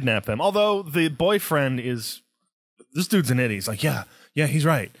does kidnap them. Although the boyfriend is, this dude's an idiot. He's like, yeah, he's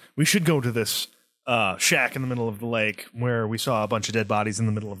right. We should go to this shack in the middle of the lake where we saw a bunch of dead bodies in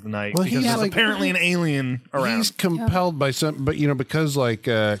the middle of the night Well, because he's there's like- apparently an alien around. He's compelled by some, but because like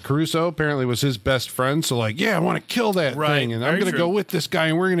Caruso apparently was his best friend, so like, yeah, I want to kill that Right, thing, and I'm very going to true. go with this guy,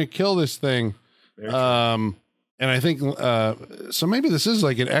 and we're going to kill this thing. And I think so. Maybe this is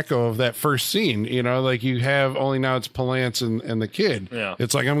like an echo of that first scene. Like you have only now it's Palance and the kid. Yeah.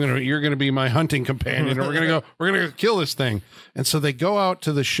 It's like you're gonna be my hunting companion, and we're gonna go kill this thing. And so they go out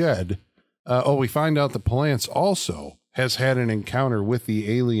to the shed. We find out that Palance also has had an encounter with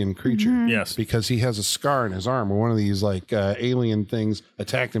the alien creature. Yes. Because he has a scar in his arm where one of these like alien things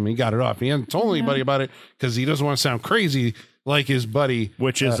attacked him. He got it off. He hasn't told anybody about it because he doesn't want to sound crazy like his buddy.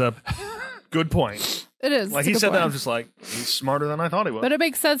 which is a good point. It is. Like It's a he good said that, point. I'm just like, he's smarter than I thought he was. But it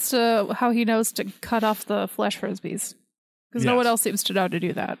makes sense to how he knows to cut off the flesh frisbees. Because no Yes. one else seems to know how to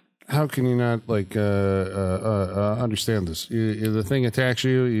do that. How can you not understand this? The thing attacks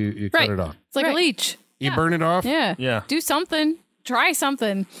you, you cut Right. it off. It's like a leech. You burn it off. Yeah. Yeah. Do something. Try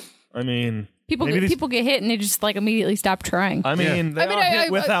something. I mean, People maybe get, these- people get hit and they just like immediately stop trying. I mean, they I mean, are hit I-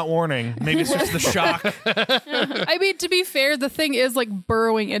 without warning. Maybe it's just the shock. I mean, to be fair, the thing is like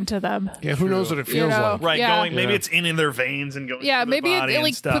burrowing into them. Yeah, who knows what it You feels know. like? Right, Yeah. going. Maybe Yeah. it's in their veins and going. Yeah, through their maybe body it and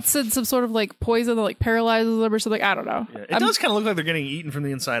like stuff. puts in some sort of like poison that like paralyzes them or something. I don't know. Yeah, it does kind of look like they're getting eaten from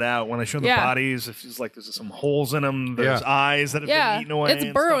the inside out when I show the Yeah. bodies. It feels like there's some holes in them. There's Yeah. eyes that have Yeah, been eaten away. it's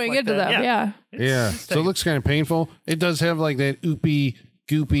and burrowing stuff like into that. them. Yeah. Yeah, so it looks kind of painful. It does have like that oopy,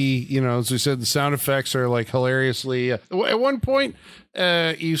 goopy, as we said, the sound effects are like hilariously. At one point,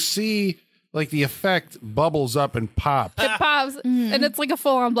 you see like the effect bubbles up and pops. It pops, and it's like a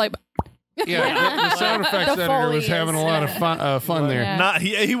full on like. Yeah, the sound effects The editor was Foley having a is- lot of fun there. Yeah. Not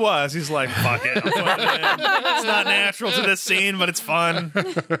he was. He's like, fuck it. I'm putting it in. It's not natural to this scene, but it's fun.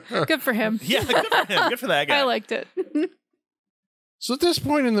 Good for him. Yeah, good for him. Good for that guy. I liked it. So at this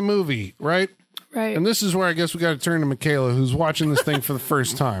point in the movie, right? Right. And this is where I guess we got to turn to Michaela, who's watching this thing for the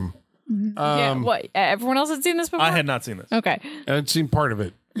first time. Yeah. What? Everyone else had seen this before? I had not seen this. Okay. I'd seen part of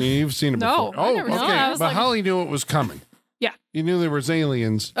it. You've seen it No, before. I never okay. saw it. I was But like- Holly knew it was coming. Yeah. You knew there was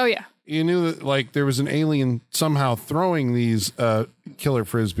aliens. Oh yeah. You knew that like there was an alien somehow throwing these killer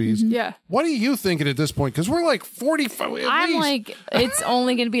frisbees. Yeah. What are you thinking at this point? Because we're like 45. At I'm least. like, it's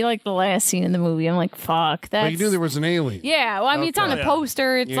only going to be like the last scene in the movie. I'm like, fuck. That's. But you knew there was an alien. Yeah. Well, I mean, it's on the Okay.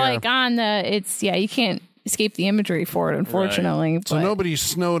 poster. It's Yeah. like on the. It's you can't escape the imagery for it, unfortunately. So but- nobody's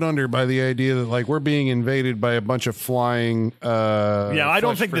snowed under by the idea that like we're being invaded by a bunch of flying. Yeah, I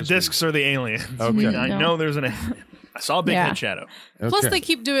don't flesh think the frisbees. discs are the aliens. Okay. I No. know there's an. I saw a big Yeah. head shadow. Plus, Okay. they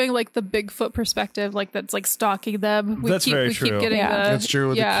keep doing like the Bigfoot perspective, like that's like stalking them. That's very we true. keep getting Yeah. the. That's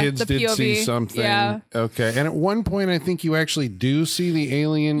true. yeah, the kids the did see POV. something. Yeah. Okay. And at one point, I think you actually do see the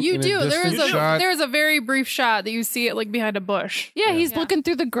alien. You in do. A There is distant shot. there is a very brief shot that you see it like behind a bush. Yeah, he's looking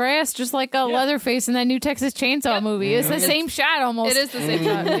through the grass just like a Leatherface in that new Texas Chainsaw movie. It's the same shot almost. It is the same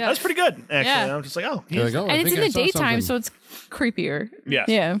shot. Yeah. That's pretty good, actually. Yeah. I'm just like, oh, You're like, oh, I and it's think in I the saw daytime, something. so it's creepier. yes.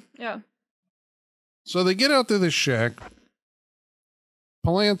 Yeah. Yeah. So they get out to this shack.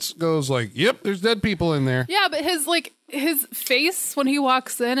 Palance goes like, "Yep, there's dead people in there." Yeah, but his face when he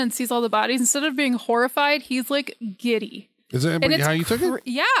walks in and sees all the bodies, instead of being horrified, he's like giddy. Is that And it's how you took it?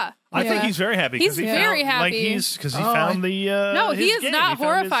 Yeah. I think Yeah. he's very happy. 'cause He's he very found, Like happy. because he found the. No, he his is game. not He found his-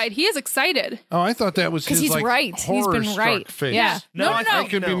 horrified. He is excited. Oh, I thought that was 'Cause his he's like right. He's been horror-struck right. face. Yeah. No, I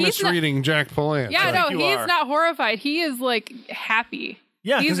could be no. He's not- misreading Jack Palance. Yeah, I no, think you he's are. not horrified. He is like happy.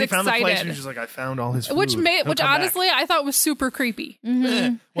 Yeah, he's because he found the place and excited. he's just like, I found all his food. Which He'll which come back. honestly I thought was super creepy.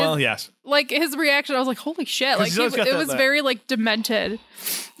 Well, yes. Like his reaction, I was like, "Holy shit!" Like he's always got it that- was that- very like demented.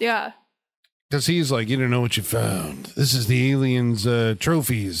 Yeah, Because he's like, you don't know what you found. This is the alien's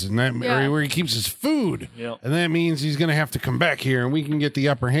trophies, and that Yeah. where he keeps his food. Yep. And that means he's going to have to come back here, and we can get the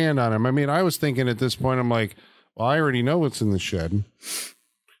upper hand on him. I mean, I was thinking at this point, I'm like, well, I already know what's in the shed.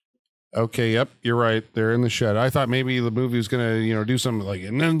 Okay, yep, you're right. They're in the shed. I thought maybe the movie was going to, do something like,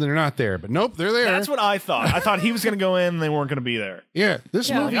 and then they're not there. But nope, they're there. That's what I thought. I thought he was going to go in and they weren't going to be there. Yeah, this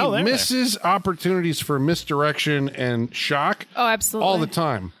Yeah. movie Oh, they're misses opportunities for misdirection and shock oh, absolutely. all the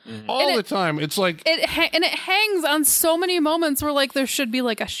time. All And the it- time. It's like, It hangs on so many moments where like there should be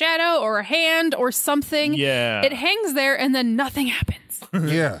like a shadow or a hand or something. Yeah. It hangs there and then nothing happens.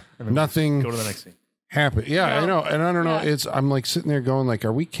 yeah, nothing Go to the next scene. happen. Yeah, I know. And I don't know. Yeah. I'm like sitting there going like,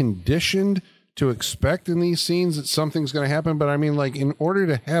 are we conditioned to expect in these scenes that something's going to happen? But I mean, like, in order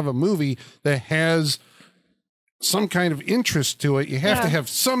to have a movie that has some kind of interest to it, you have to have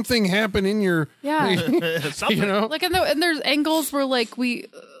something happen in your, Something. you know? Like and there's angles where like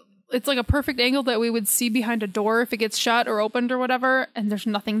it's like a perfect angle that we would see behind a door if it gets shut or opened or whatever, and there's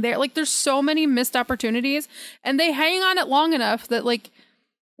nothing there. Like there's so many missed opportunities, and they hang on it long enough that like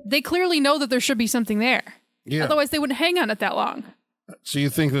they clearly know that there should be something there. Yeah. Otherwise, they wouldn't hang on it that long. So you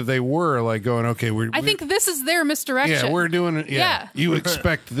think that they were like going, okay, I think this is their misdirection. yeah, we're doing it. Yeah. Yeah. You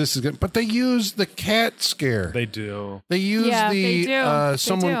expect this is good. But they use the cat scare. They do. They use Yeah, they do.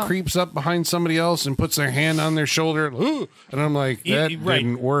 someone They do. creeps up behind somebody else and puts their hand on their shoulder. And I'm like, Yeah, that right.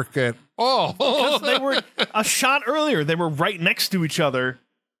 didn't work at all. Because they were a shot earlier. They were right next to each other,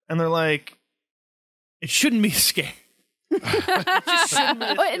 and they're like, it shouldn't be scary. And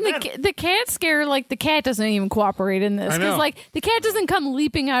the cat scare, like the cat doesn't even cooperate in this I know. because like the cat doesn't come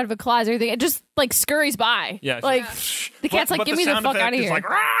leaping out of a closet. It just like scurries by. Yeah, it's like the cat's But like, get me the sound fuck effect out of is here. like,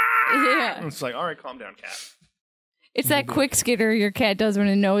 "Rah!" Yeah. And it's like, all right, calm down, cat. It's that quick skitter your cat does when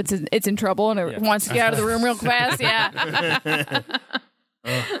it knows it's in trouble and it wants to get out of the room real fast. Yeah.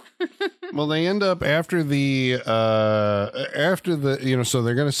 Well, they end up after the so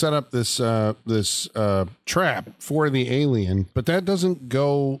they're going to set up this trap for the alien, but that doesn't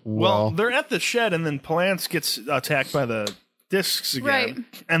go well. They're at the shed, and then Palance gets attacked by the discs again, Right.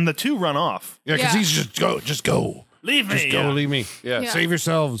 and the two run off. Yeah, because he's just go. Leave me. Just go, leave me. Yeah, Yeah. save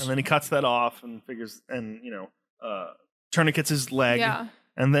yourselves. And then he cuts that off and figures, tourniquets his leg. Yeah.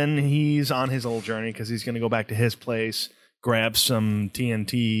 And then he's on his old journey because he's going to go back to his place, grab some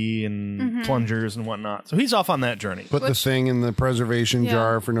TNT and plungers and whatnot. So he's off on that journey. Put the thing in the preservation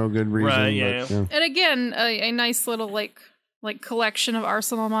jar for no good reason. Right, yeah. And again, a nice little like collection of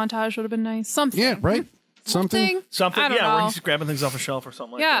arsenal montage would have been nice. Something. Yeah, right? Something. Something, I don't where know. he's grabbing things off a shelf or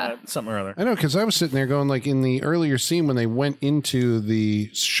something like Yeah. that. Something or other. I know, because I was sitting there going, like, in the earlier scene when they went into the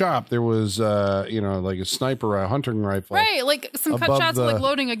shop, there was, like a sniper, a hunting rifle. Right, like some cut Above shots the- of like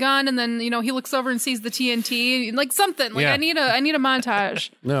loading a gun, and then he looks over and sees the TNT, like something. Like Yeah. I need a montage.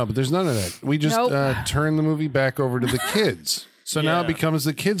 No, but there's none of that. We just Nope. turn the movie back over to the kids. So now it becomes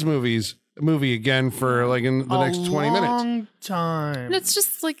the kids' movie again for like in the next 20 minutes. Long time. And it's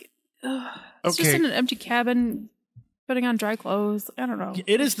just like it's just Okay. in an empty cabin, putting on dry clothes. I don't know.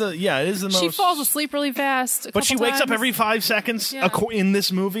 It is the most. She falls asleep really fast, but she couple wakes up times. every 5 seconds Yeah. in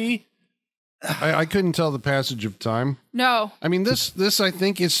this movie. I couldn't tell the passage of time. No, I mean, this I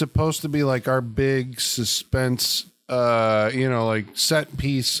think is supposed to be like our big suspense, like set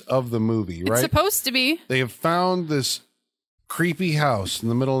piece of the movie, right? it's supposed to be. They have found this creepy house in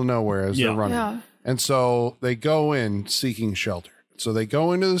the middle of nowhere as they're running. Yeah. And so they go in seeking shelter. So they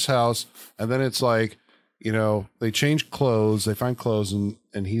go into this house, and then it's like, they change clothes, they find clothes,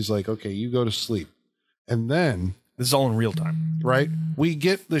 and he's like, okay, you go to sleep. And then, This is all in real time. right, we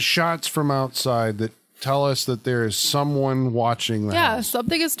get the shots from outside that tell us that there is someone watching the Yeah, house.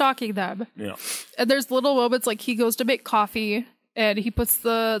 something is stalking them. Yeah. And there's little moments like he goes to make coffee and he puts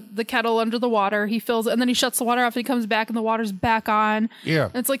the kettle under the water, he fills it, and then he shuts the water off and he comes back and the water's back on. Yeah.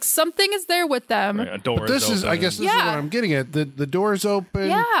 And it's like something is there with them. A door But this is, I guess, this is what I'm getting at. The door's open.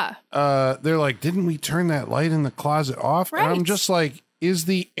 Yeah. They're like, didn't we turn that light in the closet off? And I'm Right. just like, is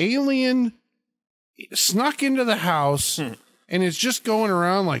the alien snuck into the house and is just going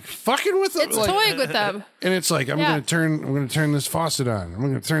around like fucking with them? It's Like, toying with them. and it's like, I'm Yeah. gonna turn this faucet on. I'm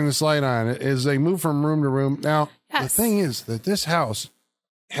gonna turn this light on as they move from room to room. Now, the Yes. thing is that this house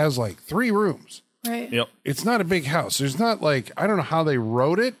has like 3 rooms. Right. Yep. It's not a big house. There's not like, I don't know how they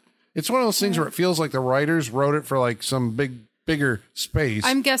wrote it. It's one of those things where it feels like the writers wrote it for like some bigger space.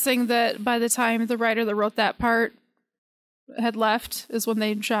 I'm guessing that by the time the writer that wrote that part had left is when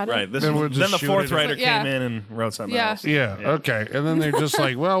they shot it. Right. Then we'll just Then the shoot fourth it. writer Yeah. came in and wrote something Yeah. else. Yeah, okay. And then they're just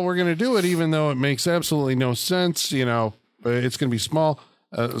like, well, we're going to do it even though it makes absolutely no sense, but it's going to be small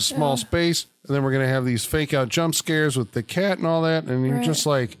space. And then we're going to have these fake out jump scares with the cat and all that. And you're Right. just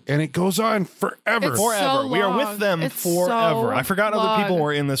like, and it goes on forever. It's Forever. so We are with long. them It's forever. so I forgot other people long.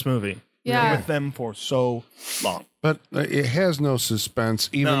 were in this movie. We Yeah. were with them for so long. But it has no suspense,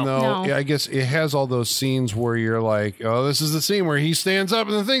 even though No. I guess it has all those scenes where you're like, oh, this is the scene where he stands up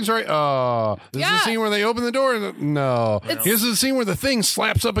and the thing's right. Oh, this is the Yeah. scene where they open the door. No. Here's the scene where the thing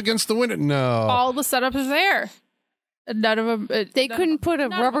slaps up against the window. No. All the setup is there. And none of them. They couldn't put a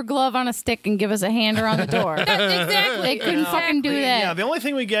rubber glove on a stick and give us a hand around the door. Exactly. They couldn't fucking do that. Yeah, the only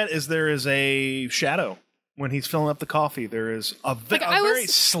thing we get is there is a shadow. When he's filling up the coffee, there is a I very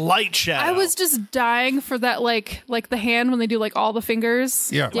was- slight shadow. I was just dying for that, like the hand when they do like all the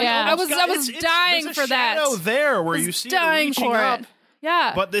fingers. Yeah. Yeah. I was dying there's for a that. shadow there where I was you see it dying reaching for up, it.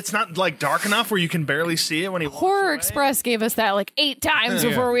 Yeah. but it's not like dark enough where you can barely see it when he walks Horror away. Express gave us that like 8 times Yeah,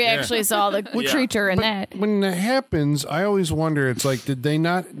 before we yeah. actually saw the creature in that. When that happens, I always wonder, it's like, did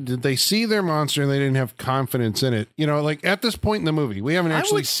they see their monster and they didn't have confidence in it? Like at this point in the movie, we haven't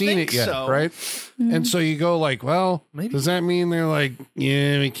actually would seen it think yet, so. right? Mm-hmm. And so you go like, well, does that mean they're like,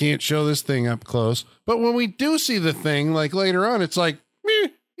 yeah, we can't show this thing up close? But when we do see the thing, like later on, it's like, meh,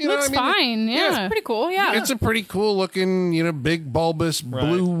 Looks what I mean? fine. Yeah. Pretty cool. Yeah. It's a pretty cool looking, big bulbous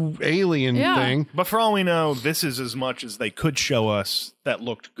blue alien Yeah. thing. But for all we know, this is as much as they could show us that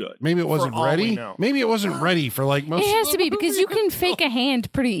looked good. Maybe it wasn't For all we ready. know. Maybe it wasn't ready for like most. It has to be because you can fake a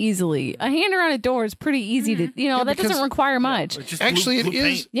hand pretty easily. A hand around a door is pretty easy to, that because- doesn't require much. It's just Actually, blue it is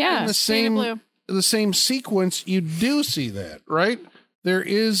paint. Yeah. in the blue. same sequence. You do see that, right? There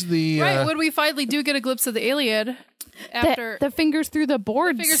is the right. When we finally do get a glimpse of the alien after The fingers through the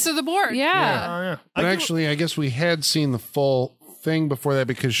boards. fingers to the board. Yeah. Oh, yeah. but actually, I guess we had seen the full thing before that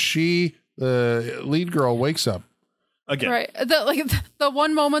because the lead girl wakes up again. Right. The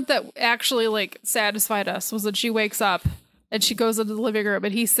one moment that actually like satisfied us was that she wakes up and she goes into the living room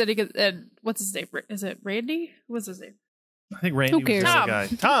and he's sitting at what's his name? Is it Randy? What's his name? I think Randy was the Tom. other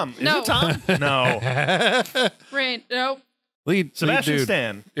guy. Tom. Is No. it Tom? No. No. Lead Sebastian dude.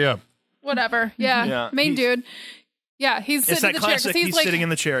 Stan. Yeah. Whatever. Yeah. Yeah. Main dude. Yeah, he's It's sitting that in the chair. 'cause classic. He's like, sitting in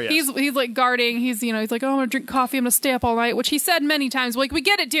the chair. Yes. He's like guarding. He's like, oh, I'm gonna drink coffee. I'm gonna stay up all night, which he said many times. Like, we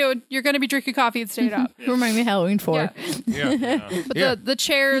get it, dude. You're gonna be drinking coffee and staying up. Remind me of Halloween 4. Yeah. But the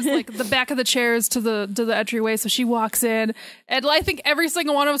chairs, like the back of the chairs to the entryway. So she walks in, and I think every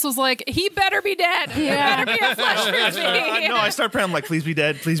single one of us was like, he better be dead. He better be a flesh frisbee. No, I start praying. I'm like, please be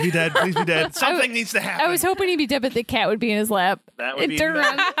dead. Please be dead. Please be dead. Something needs to happen. I was hoping he'd be dead, but the cat would be in his lap. That would And be turn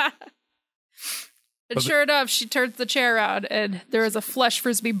nice. around. And sure enough, she turns the chair around, and there is a flesh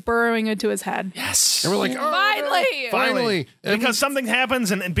frisbee burrowing into his head. Yes. And we're like, oh, Finally. Finally. Because something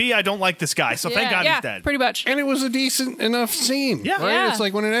happens, and B, I don't like this guy, so thank God he's dead. Pretty much. And it was a decent enough scene. Yeah. Right? Yeah. It's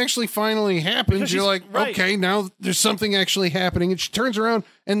like when it actually finally happens, Because you're she's- like, right. okay, now there's something actually happening. And she turns around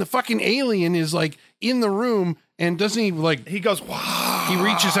and the fucking alien is like in the room and doesn't he like, He goes, wow. he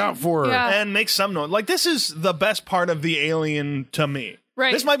reaches out for her. Yeah. And makes some noise. Like, this is the best part of the alien to me.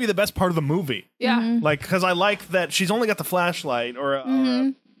 Right. This might be the best part of the movie. Yeah. Like, because I like that she's only got the flashlight or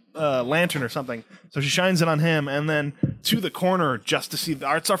a lantern or something. So she shines it on him and then to the corner just to see.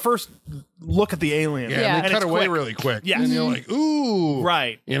 It's our first look at the alien. Yeah, Yeah. and they And cut it's away quick. really quick. Yes. And you're like, ooh.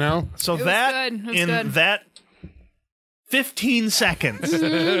 Right. You know? So was that, good. It was in good. that 15 seconds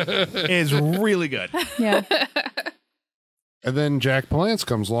is really good. Yeah. And then Jack Palance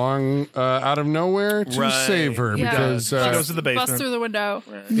comes along out of nowhere to Right. save her Yeah. because, She goes to the Bust basement. through the window.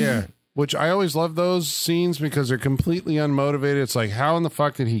 yeah. Which I always love those scenes because they're completely unmotivated. It's like, how in the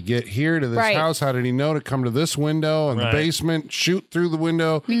fuck did he get here to this Right. house? How did he know to come to this window and Right. the basement, shoot through the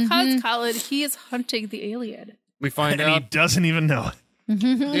window? Because Colin, he is hunting the alien. We find And he out. doesn't even know it.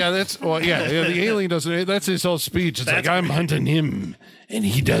 Yeah, the alien doesn't. That's his whole speech. It's like, I'm hunting him and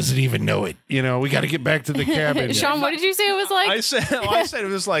he doesn't even know it. You know, we got to get back to the cabin. Sean, what did you say it was like? I said it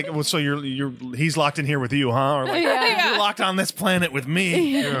was like, well, so he's locked in here with you, huh? Or like, Yeah. you're locked on this planet with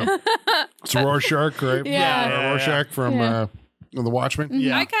me. Yeah. It's Rorschach, right? Yeah. Rorschach from The Watchmen.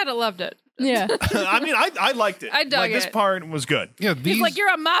 Yeah. I kind of loved it. Yeah. I mean, I liked it. I dug like, this it. part was good. Yeah, He's these, like, you're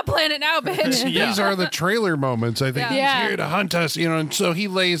on my planet now, bitch. Yeah. these are the trailer moments. I think he's Yeah. here to hunt us, you know. And so he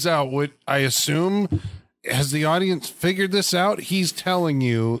lays out what I assume, has the audience figured this out? He's telling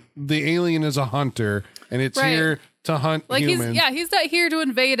you the alien is a hunter and it's Right. here to hunt Like humans. he's not here to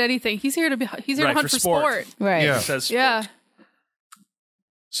invade anything. He's here to Right, hunt for for sport. sport. Right. Yeah. It says, Yeah.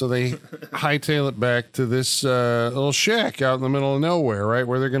 So they hightail it back to this little shack out in the middle of nowhere, right?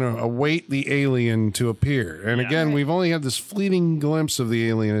 Where they're going to await the alien to appear. And again, we've only had this fleeting glimpse of the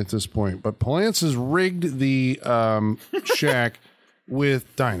alien at this point. But Palance has rigged the shack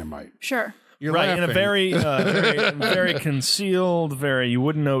with dynamite. Sure. You're right, in a laughing. very concealed, you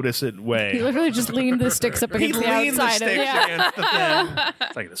wouldn't notice it He way. literally just leaned the sticks up He against the leaned the outside. sticks Yeah. against the thing.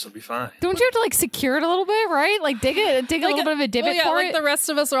 It's like, this will be fine. Don't you have to like secure it a little bit, right? Like dig a little bit of a divot for like it. the rest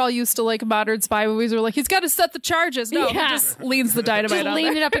of us are all used to like modern spy movies. We're like, he's got to set the charges. No, Yeah. he just leans the dynamite Just on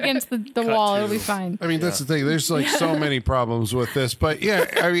lean there. it up against the wall. It'll be fine. I mean, that's the thing. There's like so many problems with this. But yeah,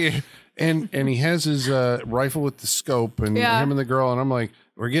 I mean, and he has his rifle with the scope and Yeah. him and the girl. And I'm like,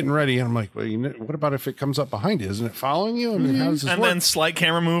 we're getting ready. And I'm like, well, what about if it comes up behind you? Isn't it following you? I mean, how does this And work? then slight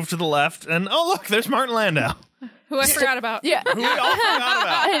camera move to the left, and oh look, there's Martin Landau, Who I forgot about. Yeah. who we all forgot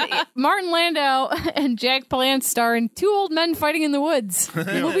about. And Martin Landau and Jack Palance star in Two Old Men Fighting in the Woods. The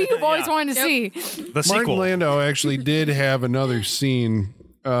movie you've always wanted to see. The Martin sequel. Landau actually did have another scene.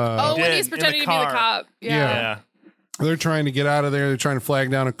 Oh, when did, he's in the pretending to be the car. cop. Yeah. Yeah. They're trying to get out of there. They're trying to flag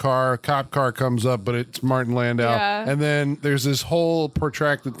down a car. A cop car comes up, but it's Martin Landau. Yeah. And then there's this whole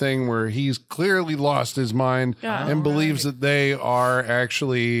protracted thing where he's clearly lost his mind and believes that they are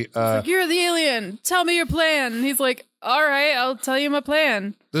actually. You're the alien. Tell me your plan. And he's like, all right, I'll tell you my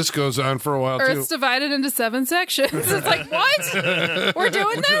plan. This goes on for a while too. Earth's divided into 7 sections. It's like, what? We're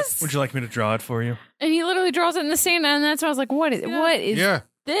doing this? Would you like me to draw it for you? And he literally draws it in the sand, and that's why I was like, what is Yeah.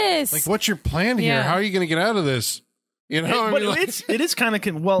 this? Like, what's your plan here? Yeah. How are you going to get out of this? You know, I But mean, like- it is kind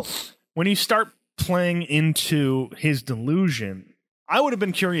of well, when you start playing into his delusion, I would have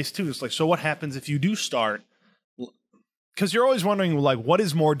been curious too. It's like, so what happens if you do start? Because you're always wondering, like, what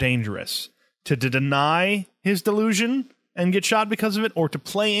is more dangerous, to deny his delusion and get shot because of it, or to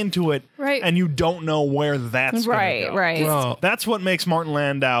play into it, Right. and you don't know where that's gonna right, go. right. well, That's what makes Martin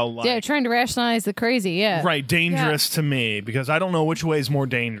Landau like, Yeah, trying to rationalize the crazy, yeah. right, dangerous to me, because I don't know which way is more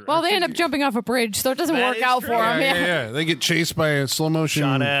dangerous. Well, they end up jumping off a bridge, so it doesn't That work is out true. for yeah, them. yeah, yeah. They get chased by a slow motion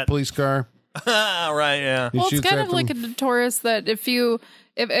Shot at. police car. Right, yeah. He Well, it's shoots kind at of like a them. notorious that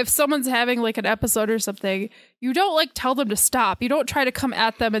if someone's having like an episode or something, you don't like tell them to stop. You don't try to come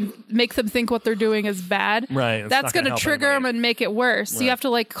at them and make them think what they're doing is bad. Right. It's That's not going gonna to help trigger them anybody. and make it worse. So you have to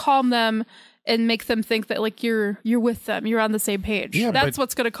like calm them and make them think that like you're with them. You're on the same page. Yeah, That's but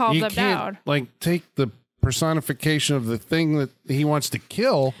what's going to calm you them can't, down. like, take the personification of the thing that he wants to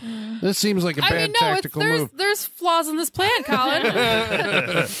kill. This seems like a bad tactical move. There's flaws in this plan, Colin.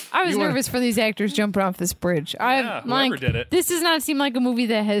 I was nervous for these actors jumping off this bridge. Yeah, whoever did it. This does not seem like a movie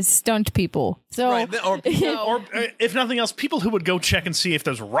that has stunt people. So Right, or if nothing else, people who would go check and see if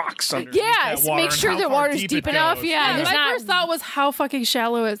there's rocks under yeah, that water make and sure how the far water's deep it enough. goes. Yeah, there's My not first thought was how fucking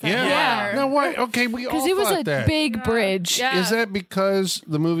shallow is that Yeah. water? No, why? Okay, we all because it was thought a that. big bridge. Yeah. Is that because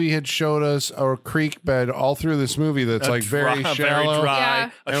the movie had showed us a creek bed all through this movie that's like very Dry, shallow? very dry, Yeah.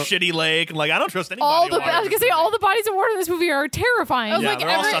 a shitty lake. Like I don't trust anybody. All in the water I was in gonna this say all movie. the bodies of water in this movie are terrifying. I was Yeah, like, they're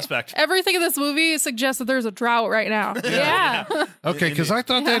all suspect. Everything in this movie suggests that there's a drought right now. yeah. Okay, because I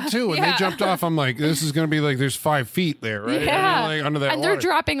thought that too. When Yeah. they jumped off, I'm like, this is going to be like there's 5 feet there, right? Yeah. Like, under that And they're water.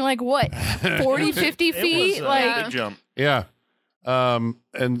 dropping like what 40, 50 It feet? was a like big jump. Yeah.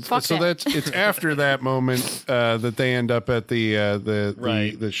 And Fuck so that. it's after that moment that they end up at the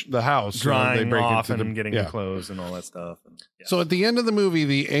Right. the house. You know, Drying they break off into and getting yeah. the clothes and all that stuff. And, yeah. So at the end of the movie,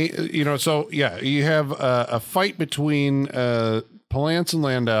 you have a fight between Palance and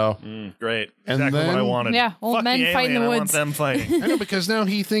Landau. Great, And exactly what I then- wanted. Yeah, old Fuck men the fight in the alien, I want woods. them fighting. I know, because now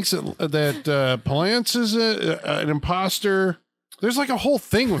he thinks that Palance is an imposter. There's like a whole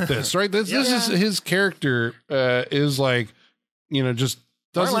thing with this, right? This is his character is like, just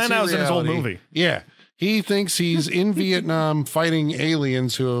doesn't Martin see Landau's in his old reality. movie. Yeah. He thinks he's in Vietnam fighting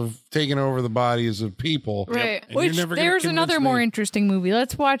aliens who have taken over the bodies of people. Right. And you're which never gonna there's another convince more me. interesting movie.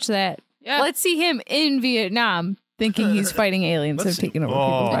 Let's watch that. Yeah. Let's see him in Vietnam thinking he's fighting aliens that have taken over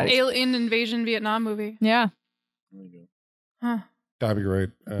people's bodies. Alien invasion Vietnam movie. Yeah. Huh. Copyright.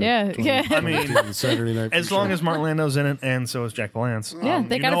 Yeah, yeah. I mean, Saturday night. as long as Martin Landau's in it, and so is Jack Palance. Yeah,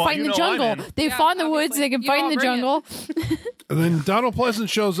 they you gotta know- fight in you the know I'm jungle. in. They Yeah, fought in the woods. obviously. They can You fight in all the bring jungle. And then Donald Pleasant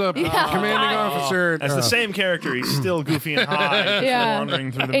shows up, commanding officer. As the same character, he's still goofy and high, Yeah.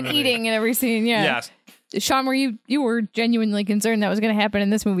 wandering through the And movie. eating in every scene. Yeah. Yes. Sean, were you were genuinely concerned that was going to happen in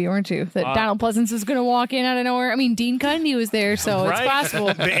this movie, weren't you? That Donald Pleasance was going to walk in out of nowhere. I mean, Dean Cundy was there, so it's Right?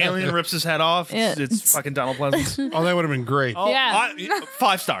 possible. The alien rips his head off. Yeah. It's fucking Donald Pleasance. Oh, that would have been great. Oh, Yeah.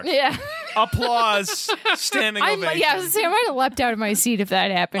 5 stars. Yeah. Applause. Standing I ovation. was gonna say, I might have leapt out of my seat if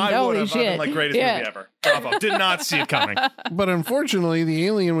that happened. I Holy would have. shit! I've been like, greatest movie ever. Bravo. Did not see it coming. But unfortunately, the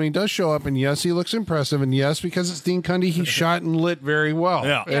alien, when he does show up, and yes, he looks impressive, and yes, because it's Dean Cundy, he's shot and lit very well.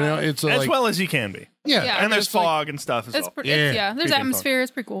 Yeah. You know, it's As like, well as he can be. yeah, Yeah. And there's it's like- fog and stuff as It's well. Yeah. there's Creepy atmosphere.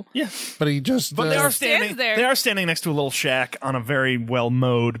 It's pretty cool. Yeah. but he just. But they are stands standing there. They are standing next to a little shack on a very well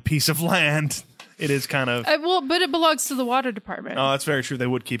mowed piece of land. It is kind of But it belongs to the water department. oh, that's very true. They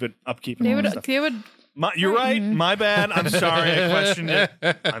would keep it upkeep and they all would. that stuff. They would. You're right. My bad. I'm sorry. I questioned it.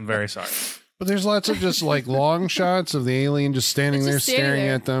 I'm very sorry. But there's lots of just like long shots of the alien just standing It's there just standing staring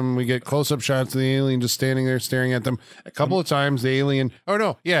there. at them. We get close up shots of the alien just standing there staring at them. A couple of times the alien. Oh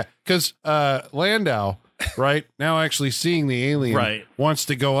no, yeah, because Landau, right now actually seeing the alien, Right. wants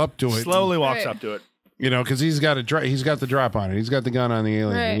to go up to it. Slowly walks Right. up to it. You know, because he's got the drop on it. He's got the gun on the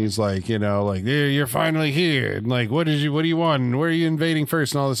alien. Right. And he's like, "Yeah, you're finally here. And like, what do you want? And where are you invading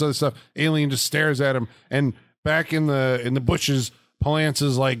first? And all this other stuff. Alien just stares at him. And back in the bushes, Palance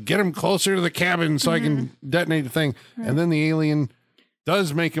is like, get him closer to the cabin so I can detonate the thing. And then the alien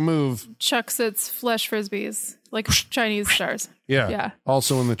does make a move. Chucks its flesh frisbees like Chinese stars. Yeah. Yeah.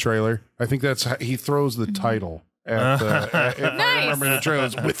 Also in the trailer, I think that's how he throws the title at the. If I remember in the trailer,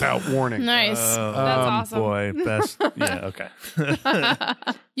 it's without warning. Nice. That's awesome. Boy, best. Yeah. Okay.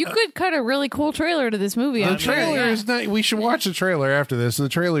 You could cut a really cool trailer to this movie. The I'm sure. trailer is not. We should watch the trailer after this. The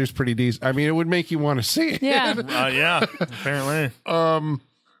trailer is pretty decent. I mean, it would make you want to see it. Yeah. Yeah. Apparently.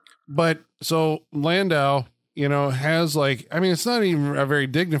 But so Landau, has like, I mean, it's not even a very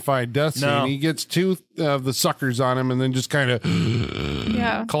dignified death scene. No. He gets 2 of the suckers on him and then just kind of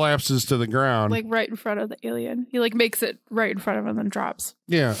Yeah. collapses to the ground. Like right in front of the alien. He like makes it right in front of him and then drops.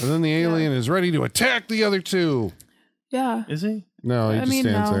 Yeah. And then the alien is ready to attack the other 2. Yeah. Is he? No, he I just mean,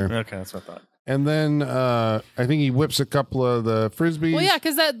 stands no. there. Okay, that's what I thought. And then I think he whips a couple of the frisbees. Well, yeah,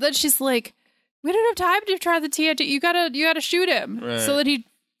 because then she's like, we don't have time to try the TNT. You gotta shoot him. Right.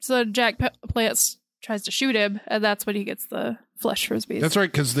 So Jack Palance tries to shoot him, and that's when he gets the flesh frisbees. That's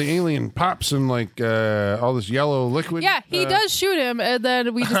right, because the alien pops in like all this yellow liquid. Yeah, he does shoot him, and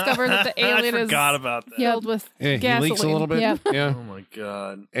then we discover that the alien I is forgot about that. filled with Yeah, he gasoline. leaks a little bit. Yeah. Yeah. Oh my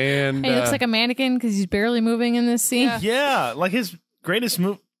god. And He looks like a mannequin because he's barely moving in this scene. Yeah. Yeah, like his greatest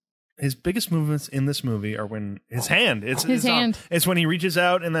move. his biggest movements in this movie are when his hand. It's hand. It's when he reaches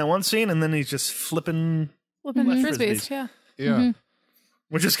out in that one scene, and then he's just flipping frisbees. Yeah. Yeah.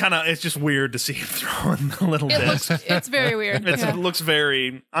 Which is it's just weird to see him throwing the little disc. It's very weird. It looks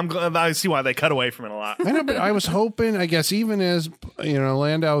very. I see why they cut away from it a lot. I know, but I was hoping, I guess, even as,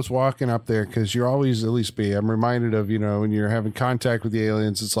 Landau's walking up there, because you're always, at least I'm reminded of, when you're having contact with the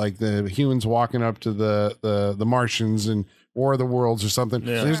aliens, it's like the humans walking up to the Martians and War of the Worlds or something.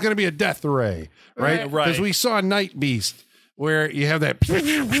 Yeah. So there's going to be a death ray, right? Right. Because we saw Night Beast, where you have that,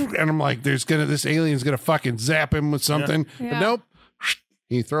 and I'm like, this alien's going to fucking zap him with something. Yeah. But nope.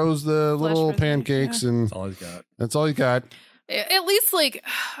 He throws the little frisbee, pancakes, and That's all he's got. that's all he got. At least,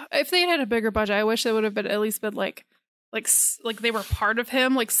 if they had a bigger budget, I wish they would have been at least been like they were part of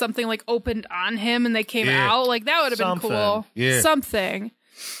him, like something like opened on him and they came out. Like that would have been cool. Yeah. Something.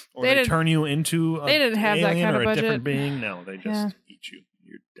 Or they turn you into they didn't have that alien kind or of a different budget. being. No, they just eat you.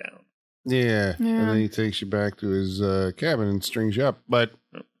 You're down. Yeah. And then he takes you back to his cabin and strings you up. But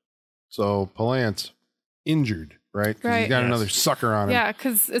so Palance injured, right? 'Cause he's got another sucker on him. Yeah,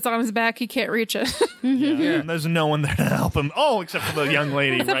 because it's on his back. He can't reach it. Yeah. And there's no one there to help him. Oh, except for the young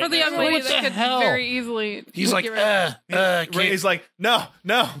lady. Except for the young lady that could very easily. He's like, He's like, no,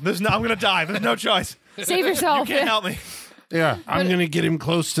 there's no. I'm gonna die. There's no choice. Save yourself. You can't help me. yeah, I'm going to get him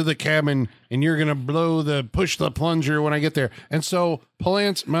close to the cabin, and you're going to push the plunger when I get there. And so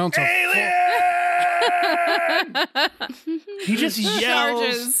Palance mounts He just yells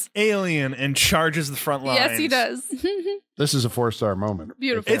Charges. alien and charges the front lines. Yes, he does. This is a 4-star moment.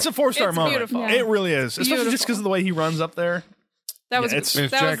 Beautiful. It's a 4-star It's moment. beautiful. It really is. Especially just Beautiful. because of the way he runs up there. That was it's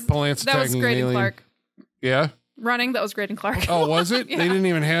It's Jack Palance that was attacking great an in alien. Clark. Yeah? Running, that was great in Clark. Oh, was it? They didn't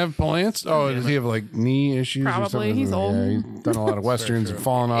even have Palance? Oh, does he have like knee issues or Probably. something? He's old. Yeah, he's done a lot of westerns and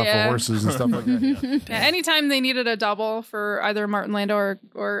fallen off of horses and stuff like that. Yeah, anytime they needed a double for either Martin Landau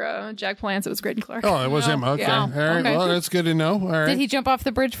or Jack Palance, it was great in Clark. Oh, it was him. Okay. Yeah. All right. Okay. Well, that's good to know. All right. Did he jump off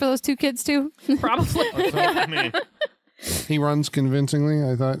the bridge for those two kids too? Probably. I mean, He runs convincingly,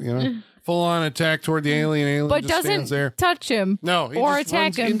 I thought, Full on attack toward the alien. Alien But just stands doesn't there. touch him. No, he or just attack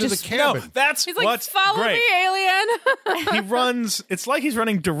runs him. into Just the no, cabin. that's He's like, what's follow great. me, alien. He runs. It's like he's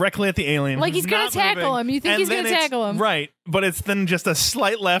running directly at the alien. Like he's gonna not tackle moving. him. You think And he's then gonna it's- tackle him. Right. But it's then just a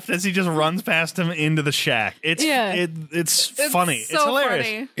slight left as he just runs past him into the shack. It's it's funny. So It's hilarious.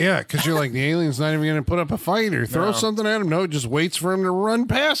 funny. Yeah, because you're like, the alien's not even going to put up a fight or throw something at him. No, it just waits for him to run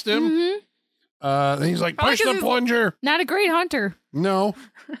past him. Then he's like, Probably push 'cause the he's- plunger. Not a great hunter. No.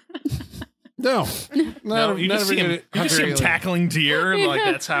 No. No, you just see him tackling deer. Like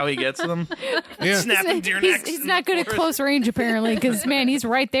that's how he gets them. Yeah. Snapping deer necks. He's not good at close range apparently because man, he's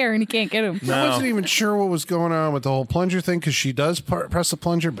right there and he can't get him. I wasn't even sure what was going on with the whole plunger thing because she does press the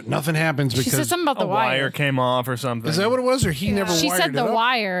plunger, but nothing happens She said because. something about A the wire came off or something. Is that what it was? Or he never She wired said it the up?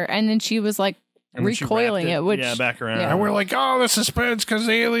 wire and then she was like And then she recoiling wrapped it, which back around. yeah. And we're like, oh, the suspense because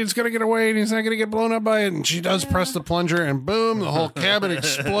the alien's going to get away and he's not going to get blown up by it. And she does press the plunger and boom, the whole cabin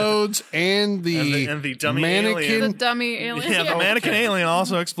explodes and the, And the dummy mannequin. The dummy alien. Yeah, the mannequin alien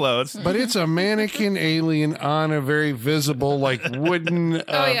also explodes. But it's a mannequin alien on a very visible, like wooden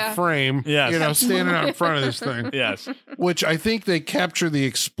frame. Yes. Standing out in front of this thing. Yes. Which I think they capture the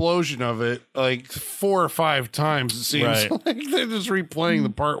explosion of it like 4 or 5 times. It seems Right. like they're just replaying the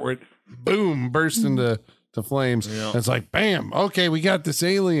part where it boom burst into flames. Yeah. And it's like bam. Okay, we got this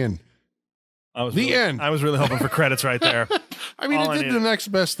alien. The end. I was really hoping for credits right there. I mean, All I it did the needed. next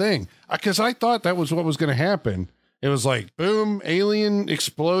best thing because I thought that was what was going to happen. It was like boom, alien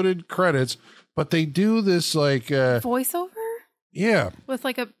exploded, credits. But they do this like Voiceover yeah. with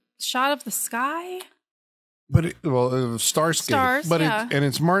like a shot of the sky. But Starscape. Stars, but yeah.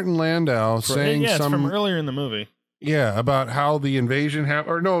 it's Martin Landau saying it's some from earlier in the movie. about how the invasion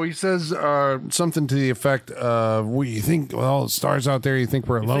happened. Or no, he says something to the effect of, "We think well, stars out there. You think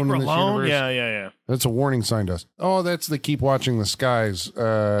we're alone Think in we're this alone? universe?" Yeah. That's a warning sign to us. Oh, that's the keep watching the skies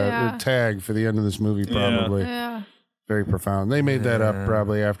tag for the end of this movie. Probably Yeah. very profound. They made that up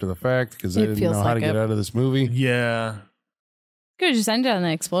probably after the fact because they It didn't feels know how to like get it. out of this movie. Yeah. could have just ended on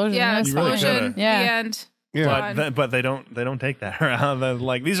the explosion. Yeah, That's You really fine. explosion. could've. Yeah. The end. Yeah, But they don't take that around. They're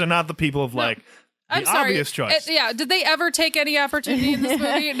like, these are not the people of like I'm the sorry. obvious choice. Did they ever take any opportunity in this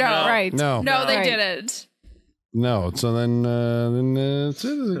movie? No. Right. no, No, they Right. didn't. no. So then that's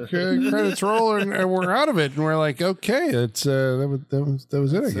it. The credits roll and we're out of it, and we're like, okay, that's that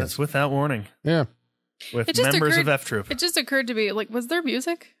was it. I guess. That's without warning. Yeah, With It just members occurred- of F Troop. It just occurred to me, like, was there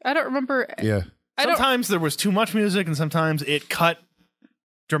music? I don't remember. yeah. Sometimes there was too much music, and sometimes it cut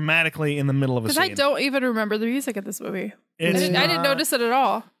dramatically in the middle of a Because scene. I don't even remember the music of this movie. I It's didn't not- notice it at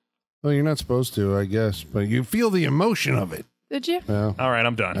all. Well, you're not supposed to, I guess, but you feel the emotion of it. Did you? Well, All right,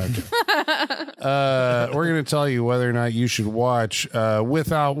 I'm done. we're going to tell you whether or not you should watch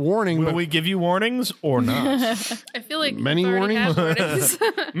without warning. Will but we give you warnings or not? I feel like Many we've already had warnings?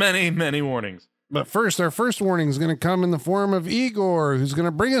 warnings. many warnings. But first, our first warning is going to come in the form of Igor, who's going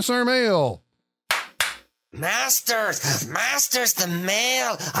to bring us our mail. Masters, the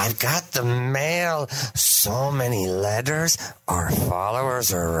mail. I've got the mail. So many letters. Our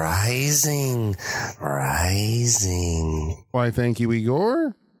followers are rising. Why, thank you,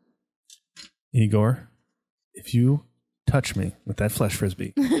 Igor. Igor, if you touch me with that flesh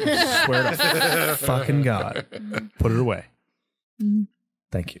frisbee, I swear to fucking God, put it away.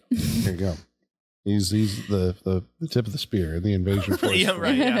 Thank you. There you go. He's the tip of the spear, the invasion force. Yeah,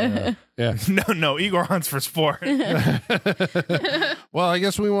 right. Yeah. No. Igor hunts for sport. Well, I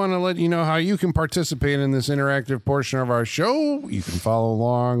guess we want to let you know how you can participate in this interactive portion of our show. You can follow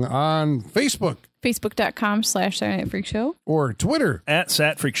along on Facebook. Facebook.com/Saturday Night Freak Show. Or Twitter. At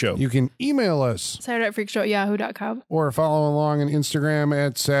Sat Freak Show. You can email us. Saturday Night Freak Show at yahoo.com. Or follow along on Instagram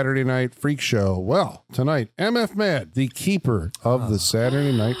at Saturday Night Freak Show. Well, tonight, MF Mad, the keeper of the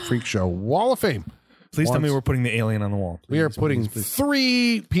Saturday Night Freak Show Wall of Fame. Please tell me we're putting the alien on the wall. We are putting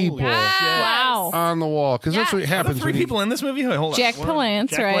 3 people Wow. on the wall, because that's what happens. Three people in this movie? Wait, hold on. Jack Palance,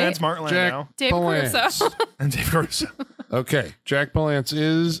 Jack right? Palance, Martin Landau, Dave Caruso. and Dave Caruso. Okay, Jack Palance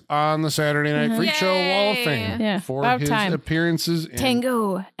is on the Saturday Night Freak Show Wall of Fame Yeah, for about his time. appearances in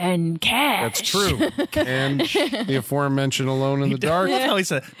Tango and Cash. That's true. And the aforementioned Alone in the Dark. That's how he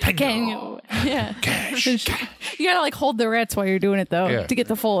said Tango. Tango. Yeah. Cash. You gotta like hold the rats while you're doing it though Yeah. to get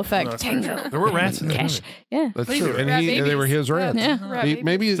the full effect. That's very Tango. true. There were rats in this Cash. movie. Yeah. That's true. And Rat they were babies. his rats. Yeah. Rat He, babies.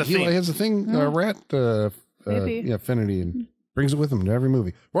 maybe It's a he theme. has a thing, rat Maybe. affinity, and brings it with him to every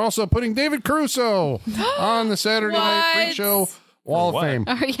movie. We're also putting David Caruso on the Saturday Night Freak What? Show Wall of what? Fame.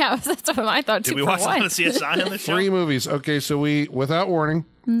 Oh, yeah, that's what I thought too. Did we for watch a lot what? of CSI on this show? 3 movies. Okay, so we, without warning,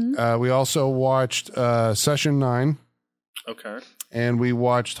 we also watched Session 9, Okay. and we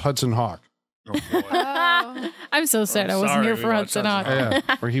watched Hudson Hawk. Oh, boy. I'm so sad I wasn't sorry here we for watched Hudson Hawk.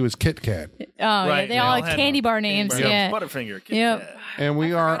 Yeah, where he was Kit Kat. Oh, yeah, Right, they all had candy bar names. Candy bar. Yeah. Butterfinger. Kit Yep. Kat. And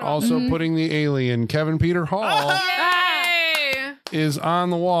we are also putting the alien, Kevin Peter Hall, Yay! is on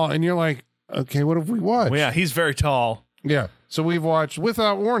the wall. And you're like, okay, what have we watched? Well, yeah, he's very tall. Yeah. So we've watched,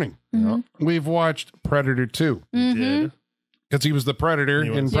 without warning, we've watched Predator 2. He did. Because he was the Predator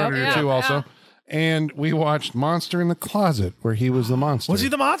He in was. Predator Yep. 2 Yeah. also. And we watched Monster in the Closet, where he was the monster. Was he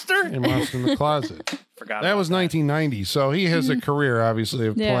the monster? in Monster in the Closet? Forgot. That was 1990. So he has a career, obviously,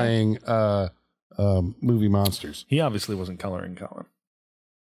 of Yeah. playing movie monsters. He obviously wasn't coloring Colin.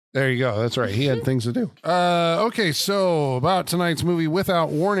 There you go. That's right. He had things to do. Okay, so about tonight's movie, Without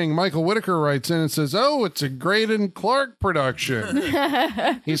Warning, Michael Whitaker writes in and says, "Oh, it's a Graydon Clark production."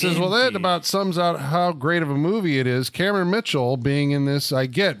 He says, "Well, that about sums out how great of a movie it is. Cameron Mitchell being in this, I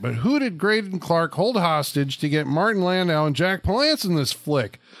get, but who did Graydon Clark hold hostage to get Martin Landau and Jack Palance in this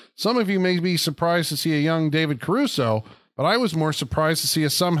flick? Some of you may be surprised to see a young David Caruso, but I was more surprised to see a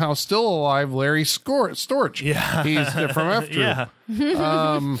somehow still alive Larry Storch. Yeah. He's from After. Yeah.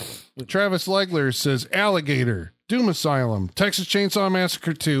 Travis Legler says Alligator, Doom Asylum, Texas Chainsaw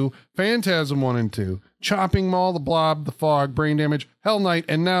Massacre 2, Phantasm 1 and 2, Chopping Mall, The Blob, The Fog, Brain Damage, Hell Night,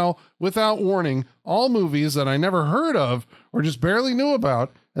 and now, Without Warning, all movies that I never heard of or just barely knew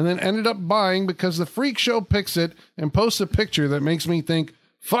about, and then ended up buying because the Freak Show picks it and posts a picture that makes me think,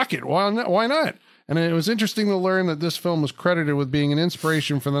 fuck it, why not? And it was interesting to learn that this film was credited with being an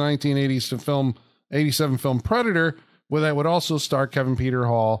inspiration for the 1987 film Predator, where that would also star Kevin Peter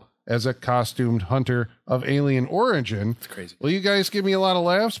Hall as a costumed hunter of alien origin. It's crazy. Well, you guys give me a lot of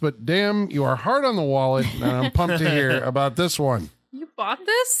laughs, but damn, you are hard on the wallet, and I'm pumped to hear about this one. You bought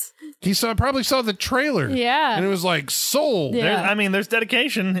this? He probably saw the trailer. Yeah. And it was like, sold. Yeah. There's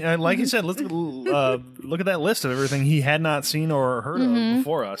dedication. Like you said, let's look at that list of everything he had not seen or heard of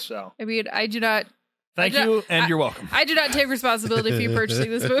before us. So I mean, I do not. thank you, and you're welcome. I do not take responsibility for you purchasing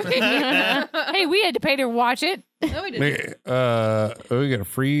this movie. Hey, we had to pay to watch it. No, we didn't. We get a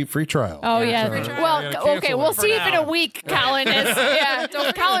free trial. Oh, yeah. Free trial. Well, Yeah, cancel okay, it we'll for see if in now. a week Colin is. Yeah,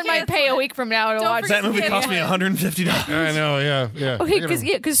 Colin might pay a week from now to Don't watch forget That movie Yeah. cost me $150. I know, yeah. Okay,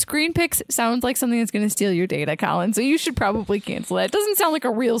 because Screen Picks sounds like something that's going to steal your data, Colin. So you should probably cancel it. It doesn't sound like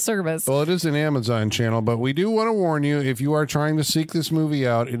a real service. Well, it is an Amazon channel, but we do want to warn you, if you are trying to seek this movie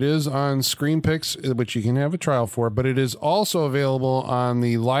out, it is on ScreenPix, which you can have a trial for, but it is also available on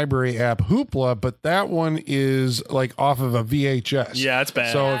the library app Hoopla, but that one is was like off of a VHS. Yeah, it's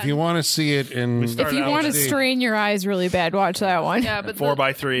bad. So if you want to see it in, If you want to strain your eyes really bad, watch that one. Yeah, but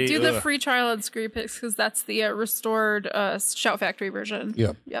 4x3. do the free trial on Screenpix because that's the restored Shout Factory version.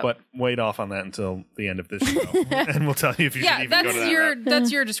 Yep. But wait off on that until the end of this show, and we'll tell you if you should even go to that route.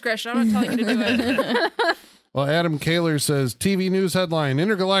 That's your discretion. I'm not telling you to do it. Well, Adam Kaler says, TV news headline,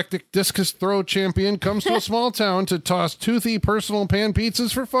 intergalactic discus throw champion comes to a small town to toss toothy personal pan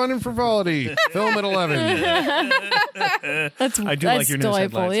pizzas for fun and frivolity. Film at 11. That's I do like your news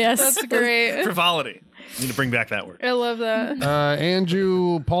delightful. headlines. Yes, That's great. Frivolity. You need to bring back that word. I love that.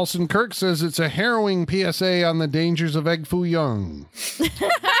 Andrew Paulson Kirk says it's a harrowing PSA on the dangers of egg foo young.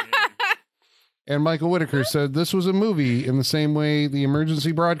 And Michael Whitaker said this was a movie in the same way the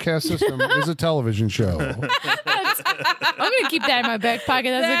emergency broadcast system is a television show. I'm gonna keep that in my back pocket.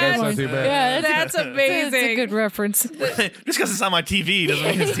 That's a good That's one. not too bad. Yeah, That's amazing. That's a good reference. Just because it's on my TV doesn't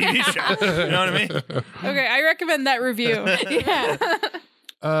mean it's a TV show. You know what I mean? Okay, I recommend that review. Yeah.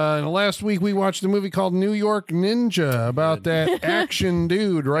 Last week we watched a movie called New York Ninja about that action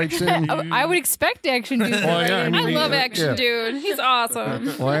dude writes in. I would expect action dudes. Well, yeah, I love Action Dude. He's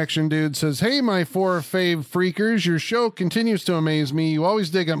awesome. Well, Action Dude says, hey, my four fave freakers, your show continues to amaze me. You always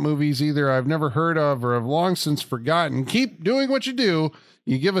dig up movies either I've never heard of or have long since forgotten. Keep doing what you do.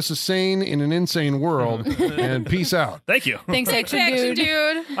 You give us a sane in an insane world, and peace out. Thank you. Thanks, Action Action Dude.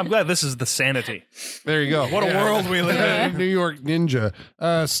 Dude. I'm glad this is the sanity. There you go. What a world we live in. New York Ninja.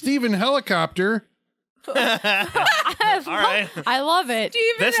 Stephen Helicopter. All right. I love it.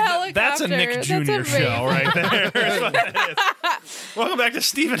 That's a Nick Jr. show right there. That's what that is. Welcome back to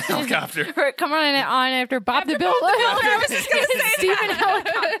Stephen Helicopter. Come on after Bob the Builder. I was just going to say Stephen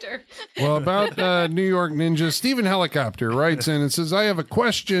Helicopter. Well, about New York Ninja, Stephen Helicopter writes in and says, I have a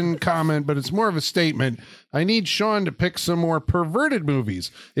question, comment, but it's more of a statement. I need Sean to pick some more perverted movies.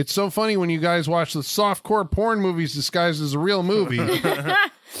 It's so funny when you guys watch the softcore porn movies disguised as a real movie.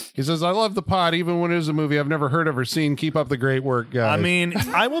 He says, I love the pod, even when it is a movie I've never heard of or seen. Keep up the great work, guys. I mean,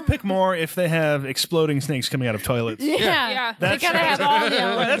 I will pick more if they have exploding snakes coming out of toilets. Yeah. They That's- gotta have all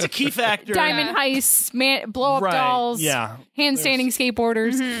That's a key factor. diamond heists, blow up Right, dolls, yeah. handstanding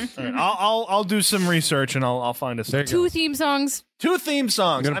skateboarders, All right, I'll do some research and I'll find us two theme songs. two theme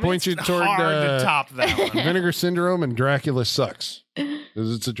songs. I'm gonna point you it's toward, hard to top that one. Vinegar Syndrome and Dracula Sucks.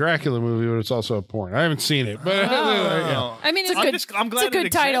 Because it's a Dracula movie, but it's also a porn. I haven't seen it, but yeah. I mean, I'm glad it's a good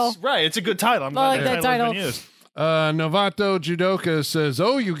it title. exists. Right, it's a good title. I'm glad like that title. Been used. Novato Judoka says,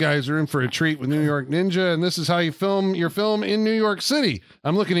 oh, you guys are in for a treat with New York Ninja, and this is how you film your film in New York City.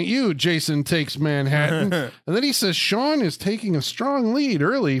 I'm looking at you, Jason Takes Manhattan. And then he says, Sean is taking a strong lead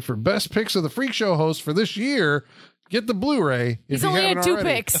early for best picks of the Freak Show host for this year. Get the Blu-ray. He's only had 2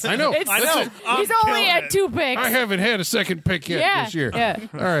 picks. I know. I know. He's only had 2 picks. I haven't had a second pick yet this year. Yeah.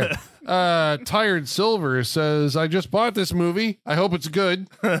 All right. Tired Silver says, I just bought this movie. I hope it's good.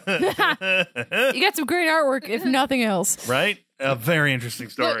 You got some great artwork, if nothing else. Right? A very interesting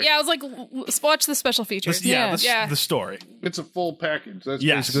story. yeah, I was like, watch the special features. The story. It's a full package. That's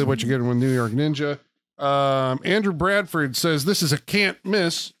Yes. basically what you're getting with New York Ninja. Andrew Bradford says, this is a can't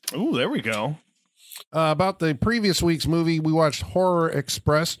miss. Ooh, there we go. About the previous week's movie, we watched Horror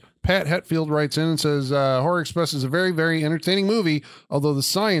Express. Pat Hetfield writes in and says, Horror Express is a very, very entertaining movie, although the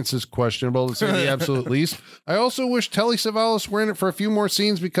science is questionable, to say the absolute least. I also wish Telly Savalas were in it for a few more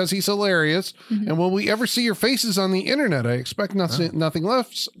scenes because he's hilarious. And will we ever see your faces on the internet? I expect nothing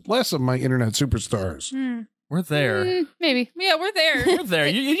less of my internet superstars. We're there. Maybe. Yeah, we're there. We're there.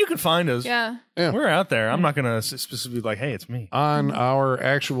 You can find us. Yeah. We're out there. I'm not going to specifically be like, hey, it's me. On our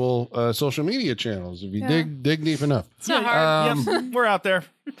actual social media channels, if you dig deep enough. It's not hard. Yep, we're out there.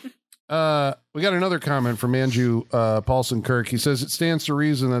 We got another comment from Andrew Paulson Kirk. He says, it stands to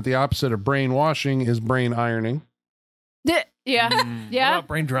reason that the opposite of brainwashing is brain ironing. Yeah. What Yeah. about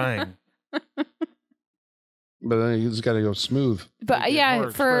brain drying? But then you just got to go smooth. But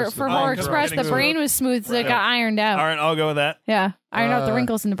yeah, for Horror Express, the brain was smooth, so it got ironed out. All right, I'll go with that. Yeah. Iron out the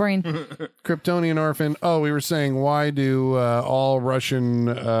wrinkles in the brain. Kryptonian Orphan. Oh, we were saying, why do all Russian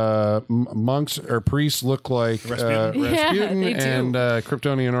monks or priests look like Rasputin? Rasputin? Yeah, they do. And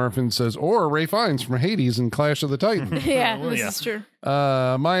Kryptonian Orphan says, or Ray Fiennes from Hades in Clash of the Titans. Yeah. This is true.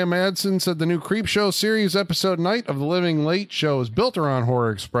 Maya Madsen said the new Creep Show series episode Night of the Living Late show is built around Horror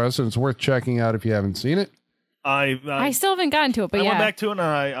Express, and it's worth checking out if you haven't seen it. I still haven't gotten to it, but I yeah. went back to it and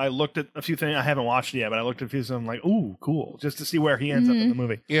I looked at a few things. I haven't watched it yet, but I looked at a few things and I'm like, ooh, cool. Just to see where he ends up in the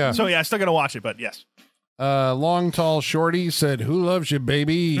movie. Yeah. So yeah, I still got to watch it, but yes. Long Tall Shorty said, who loves you,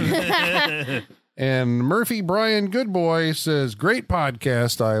 baby? And Murphy Brian Goodboy says, great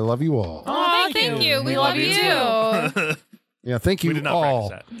podcast. I love you all. Oh, thank you. We love you. Yeah, thank you We did not all,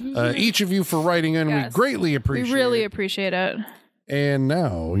 practice each of you for writing in. Yes. We greatly appreciate We really it. appreciate it. And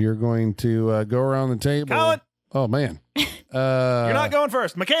now you're going to go around the table. Colin! Oh, man. You're not going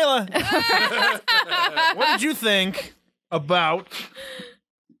first. Michaela! What did you think about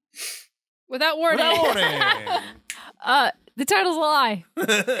Without warning. The title's a lie.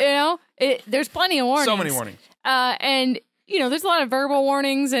 There's plenty of warnings. So many warnings. And there's a lot of verbal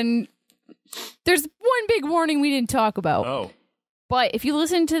warnings, and there's one big warning we didn't talk about. Oh. But if you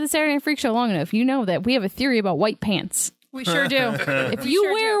listen to the Saturday Night Freak Show long enough, you know that we have a theory about white pants. We sure do. If you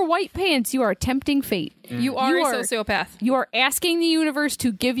wear white pants, you are tempting fate. You are a sociopath. You are asking the universe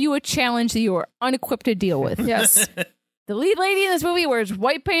to give you a challenge that you are unequipped to deal with. Yes. The lead lady in this movie wears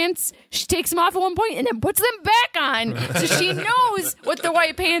white pants. She takes them off at one point and then puts them back on. So she knows what the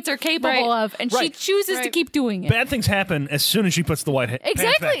white pants are capable of, and she chooses to keep doing it. Bad things happen as soon as she puts the white pants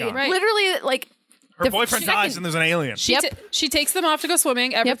back on. Literally, like Her boyfriend dies and there's an alien. She takes them off to go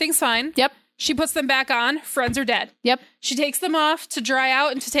swimming. Everything's fine. Yep. She puts them back on. Friends are dead. Yep. She takes them off to dry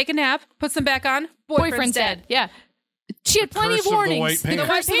out and to take a nap. Puts them back on. Boyfriend's dead. Yeah. She had plenty of curse of the warnings. white The pants.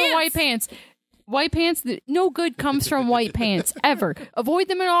 curse of the white pants. White pants, no good comes from white pants, ever. Avoid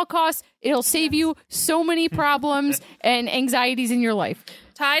them at all costs. It'll save you so many problems and anxieties in your life.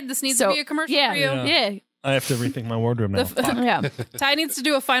 Tide, this needs to be a commercial for you. Yeah. I have to rethink my wardrobe now. Yeah. Tide needs to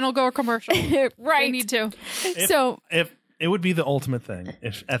do a final go commercial. Right. They need to. If it would be the ultimate thing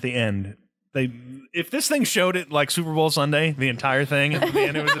if at the end if this thing showed it like Super Bowl Sunday, the entire thing, and at the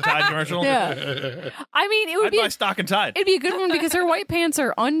end it was a Tide commercial. Yeah. I mean, it would I'd be buy stock in Tide. It'd be a good one because her white pants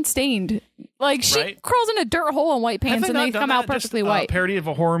are unstained. Like she crawls in a dirt hole in white pants and they come out perfectly white. Parody of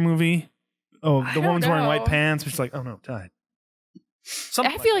a horror movie. Oh, the woman's wearing white pants. She's like, oh no, Tide.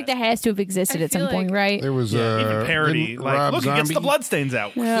 I feel like that has to have existed at some point, right? There was even parody. Like, look, it gets the bloodstains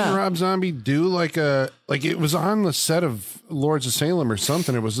out. Didn't Rob Zombie do like it was on the set of Lords of Salem or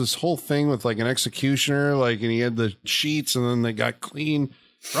something? It was this whole thing with like an executioner, and he had the sheets, and then they got clean.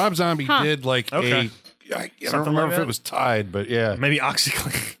 Rob Zombie did I don't remember if it was Tide, but yeah, maybe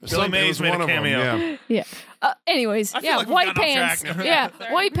OxyClean. Billy Mays made a cameo. Yeah. Anyways, like white pants. Yeah,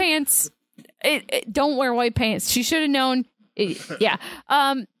 white pants. Don't wear white pants. She should have known.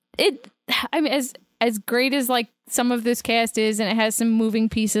 I mean, as great as like some of this cast is, and it has some moving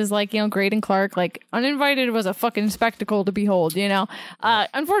pieces like Grade and Clark, like Uninvited was a fucking spectacle to behold.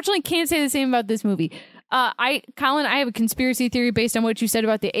 Unfortunately, can't say the same about this movie. Colin, I have a conspiracy theory based on what you said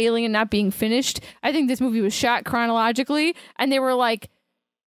about the alien not being finished. I think this movie was shot chronologically, and they were like,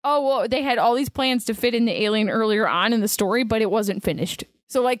 oh, well, they had all these plans to fit in the alien earlier on in the story, but it wasn't finished.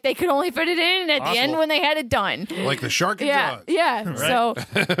 So, like, they could only fit it in at the end when they had it done. Like the shark and Jaws. Yeah. Right. So,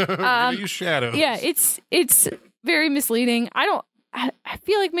 We're gonna use shadows. yeah, it's very misleading. I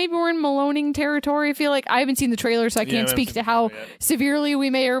feel like maybe we're in Maloning territory. I feel like I haven't seen the trailer, so I can't speak to how severely we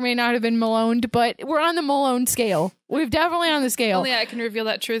may or may not have been Maloned, but we're on the Malone scale. We're definitely on the scale. Only I can reveal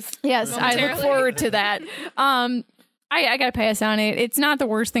that truth. Yes, I look forward to that. I gotta pass on it. It's not the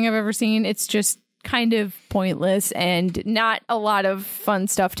worst thing I've ever seen. It's just kind of pointless and not a lot of fun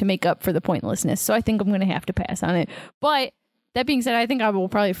stuff to make up for the pointlessness. So I think I'm going to have to pass on it. But that being said, I think I will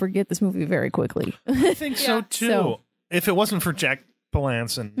probably forget this movie very quickly. I think so too. So, if it wasn't for Jack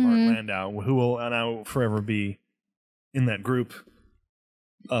Palance and Martin Landau, who will now forever be in that group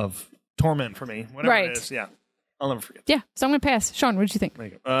of torment for me, whatever it is, I'll never forget. Yeah, so I'm going to pass. Sean, what did you think? There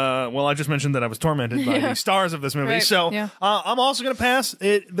you go. Well, I just mentioned that I was tormented by the stars of this movie, so I'm also going to pass.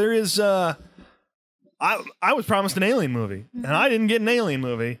 There is. I was promised an alien movie, and I didn't get an alien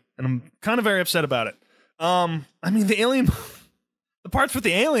movie, and I'm kind of very upset about it. I mean, the parts with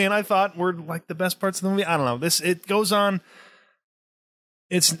the alien I thought were like the best parts of the movie. I don't know. It goes on.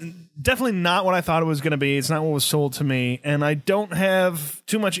 It's definitely not what I thought it was going to be. It's not what was sold to me, and I don't have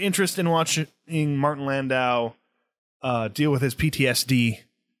too much interest in watching Martin Landau deal with his PTSD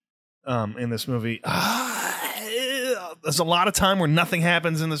in this movie. There's a lot of time where nothing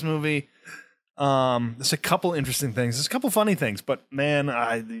happens in this movie. There's a couple interesting things. There's a couple funny things, but man,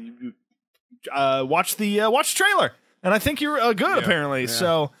 I watch the trailer, and I think you're good apparently. Yeah.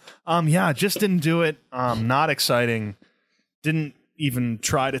 So, just didn't do it. Not exciting. Didn't even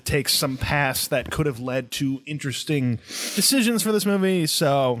try to take some paths that could have led to interesting decisions for this movie.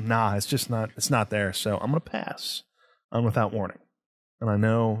 So, it's just not. It's not there. So I'm gonna pass on Without Warning. And I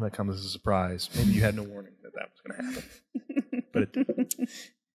know that comes as a surprise. Maybe you had no warning that was going to happen, but it didn't.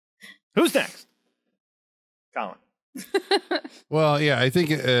 Who's next? Colin. Well, yeah, I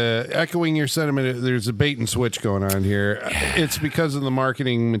think echoing your sentiment, there's a bait and switch going on here. It's because of the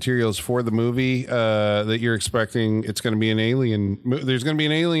marketing materials for the movie that you're expecting it's going to be an alien. There's going to be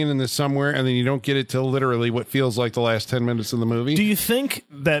an alien in this somewhere, and then you don't get it till literally what feels like the last 10 minutes of the movie. Do you think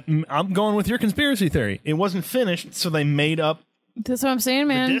that I'm going with your conspiracy theory? It wasn't finished, so they made up That's what I'm saying,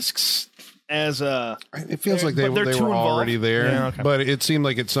 man. the discs as it feels like they but they're were too already involved? there, Yeah, okay. but it seemed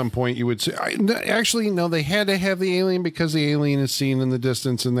like at some point you would say, actually, no, they had to have the alien because the alien is seen in the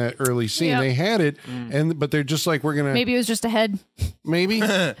distance in that early scene. Yep. They had it, but they're just like, we're going to... Maybe it was just a head. Maybe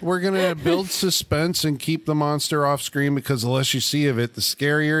we're going to build suspense and keep the monster off screen because the less you see of it, the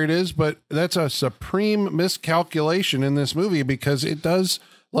scarier it is. But that's a supreme miscalculation in this movie because it does,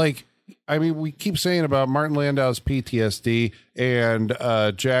 like... I mean, we keep saying about Martin Landau's PTSD and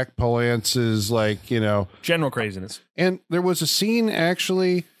Jack Palance's, like, you know... general craziness. And there was a scene,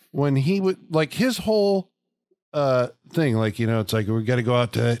 actually, when he would... Like, his whole thing, like, you know, it's like, we got to go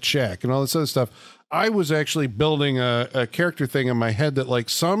out to that shack and all this other stuff. I was actually building a character thing in my head that, like,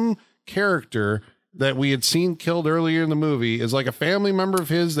 some character that we had seen killed earlier in the movie is like a family member of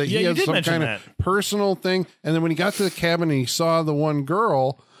his that he has some kind of personal thing. And then when he got to the cabin and he saw the one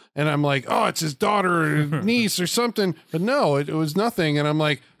girl... And I'm like, oh, it's his daughter or niece or something. But no, it was nothing. And I'm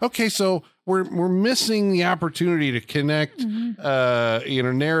like, okay, so we're missing the opportunity to connect,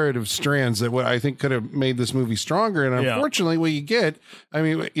 narrative strands that what I think could have made this movie stronger. And unfortunately, what you get, I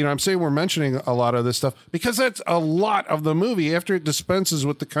mean, you know, I'm saying we're mentioning a lot of this stuff because that's a lot of the movie after it dispenses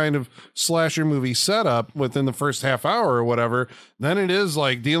with the kind of slasher movie setup within the first half hour or whatever. Then it is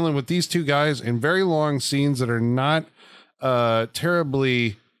like dealing with these two guys in very long scenes that are not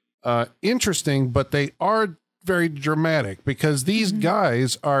terribly... interesting, but they are very dramatic because these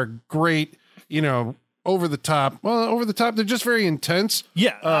guys are great, you know, over the top. Well, over the top, they're just very intense.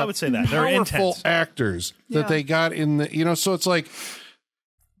 Yeah, I would say that. They're powerful intense actors that they got in the, you know, so it's like,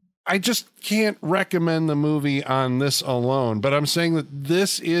 I just can't recommend the movie on this alone, but I'm saying that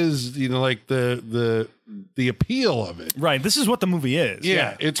this is, you know, like the appeal of it. Right. This is what the movie is.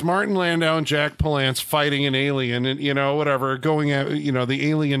 Yeah. It's Martin Landau and Jack Palance fighting an alien and, you know, whatever, going at, you know, the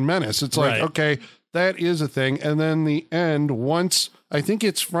alien menace. It's like, okay, that is a thing. And then the end, once, I think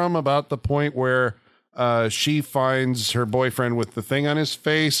it's from about the point where she finds her boyfriend with the thing on his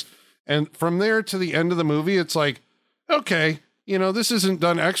face. And from there to the end of the movie, it's like, okay, you know, this isn't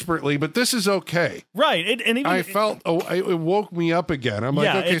done expertly, but this is okay. Right. And even I felt, it woke me up again. I'm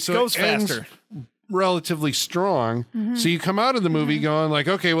like, okay, so goes it ends faster. Relatively strong. So you come out of the movie going like,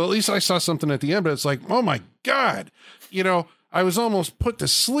 okay, well, at least I saw something at the end, but it's like, oh my God, you know, I was almost put to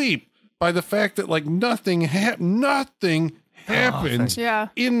sleep by the fact that like nothing happens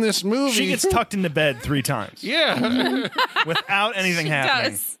in this movie. She gets tucked into bed 3 times. Yeah. Without anything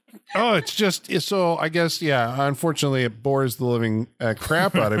happening. Does. Oh, it's just so. I guess unfortunately, it bores the living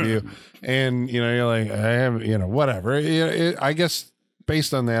crap out of you, and you know you're like, I have, you know, whatever. I guess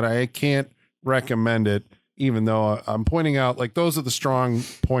based on that, I can't recommend it, even though I'm pointing out like those are the strong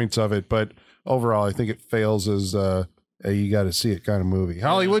points of it. But overall, I think it fails as a you got to see it kind of movie.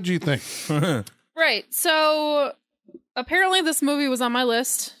 Holly, what do you think? Right. So apparently, this movie was on my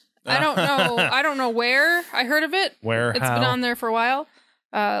list. I don't know. I don't know where I heard of it. Where? It's How? been on there for a while.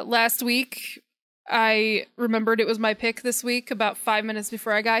 Last week, I remembered it was my pick this week about 5 minutes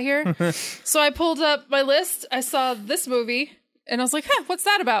before I got here. So I pulled up my list. I saw this movie and I was like, what's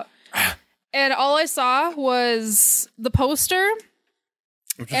that about? And all I saw was the poster.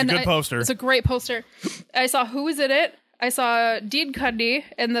 Which is a good poster. It's a great poster. I saw who was in it. I saw Dean Cundy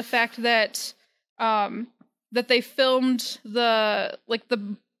and the fact that that they filmed the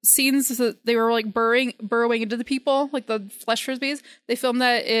scenes that they were like burrowing into the people, like the flesh frisbees. They filmed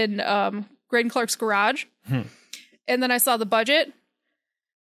that in Graydon Clark's garage. And then I saw the budget.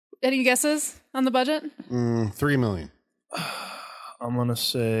 Any guesses on the budget? $3 million. I'm gonna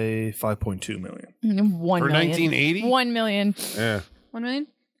say 5.2 million. 1 For million. 1980? 1 million. Yeah. 1 million?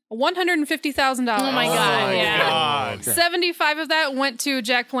 $150,000. Oh my God. Yeah. God. 75 of that went to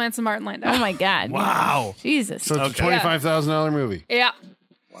Jack Palance and Martin Landau. Oh my God. Wow. Jesus. So it's a $25,000 movie. Yeah.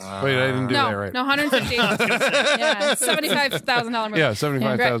 Wait, I didn't do that right. No, 150. Yeah, $75,000 movie. Yeah,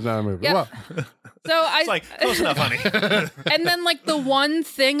 $75,000 movie. Yep. Well, So It's like, close enough, honey. and then like the one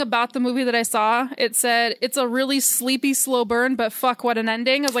thing about the movie that I saw, it said it's a really sleepy, slow burn, but fuck, what an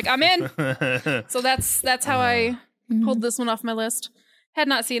ending. I was like, I'm in. So that's how I pulled this one off my list. Had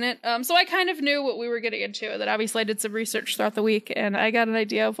not seen it. So I kind of knew what we were getting into. That obviously I did some research throughout the week and I got an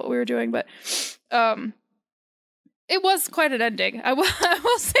idea of what we were doing, but It was quite an ending. I will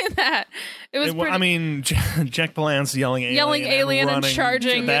say that. It was pretty... I mean, Jack Palance yelling alien and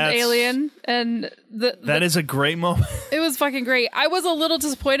charging an alien. And that is a great moment. It was fucking great. I was a little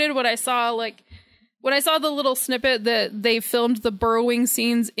disappointed when I saw the little snippet that they filmed the burrowing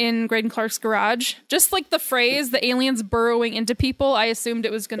scenes in Graydon Clark's garage. Just like the phrase, the aliens burrowing into people, I assumed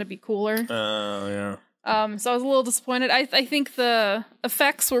it was going to be cooler. Oh, yeah. So I was a little disappointed. I think the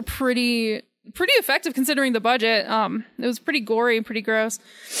effects were pretty effective considering the budget. It was pretty gory, pretty gross.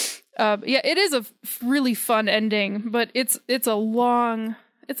 Yeah, it is a really fun ending, but it's a long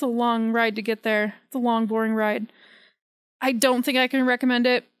ride to get there. It's a long, boring ride. I don't think I can recommend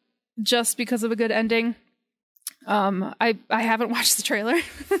it just because of a good ending. I haven't watched the trailer.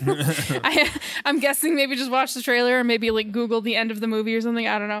 I'm guessing maybe just watch the trailer or maybe like Google the end of the movie or something.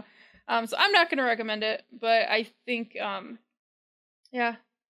 I don't know. So I'm not going to recommend it, but I think, yeah,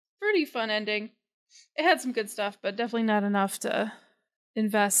 pretty fun ending. It had some good stuff, but definitely not enough to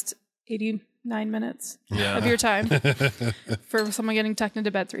invest 89 minutes of your time for someone getting tucked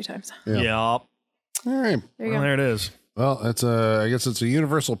into bed 3 times. Yeah. All right. There it is. Well, that's I guess it's a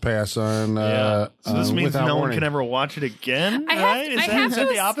universal pass on. So this means no one warning. can ever watch it again, I have- right? I have Is that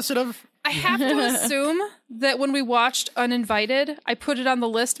to the opposite of? I have to assume that when we watched Uninvited, I put it on the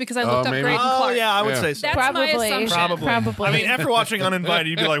list because I looked up maybe. Graydon Oh Clark. yeah, I would Yeah. say so. That's my Probably. assumption. Probably. I mean, after watching Uninvited,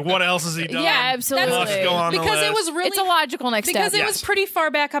 you'd be like, "What else has he done?" Yeah, absolutely. Let's go on the Because it list. was really It's a logical next step. because it was pretty far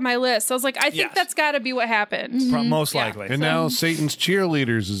back on my list. So I was like, I think Yes. that's got to be what happened. Most likely. And now Satan's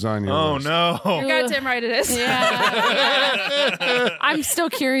Cheerleaders is on your Oh list. no! You're goddamn right it is. Yeah. I'm still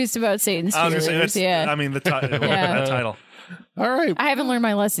curious about Satan's I was gonna say, cheerleaders. that's, Yeah. I mean, the Yeah. title. All right. I haven't learned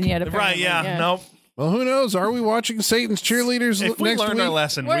my lesson yet. Right? apparently. Yeah. Nope. Well, who knows? Are we watching Satan's Cheerleaders If we next learned week? our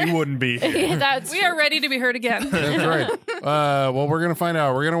lesson, we wouldn't be here. Yeah, that's We are ready to be heard again. That's right. Well, we're going to find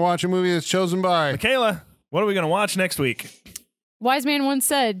out. We're going to watch a movie that's chosen by... Michaela, what are we going to watch next week? Wise man once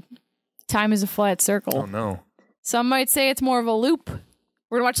said, "Time is a flat circle." Oh no! Some might say it's more of a loop.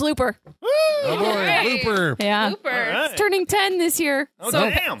 We're gonna watch Looper. Oh, boy. Hey. Looper. Yeah, Super. All right. it's turning 10 this year. Oh, So,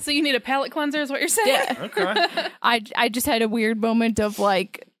 damn. so you need a palate cleanser is what you're saying? Yeah. Okay. I just had a weird moment of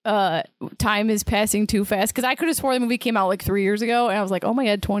like time is passing too fast because I could have swore the movie came out like 3 years ago and I was like, oh my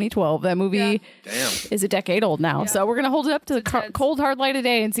god, 2012. That movie Damn. is a decade old now. So we're gonna hold it up to the cold hard light of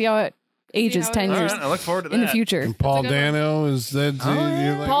day and see how it ages how it 10 goes. All years right. I look forward to that. in the future. And Paul That's a good Dano is that...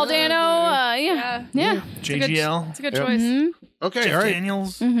 you're like, Paul "Oh, Dano, Yeah. yeah. JGL. It's a good Yep. choice. Okay, Jeff all right.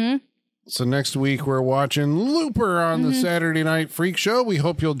 Daniels. So next week we're watching Looper on the Saturday Night Freak Show. We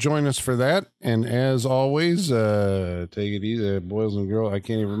hope you'll join us for that. And as always, take it easy, boys and girls. I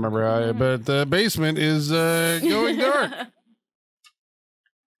can't even remember how, but the basement is going dark.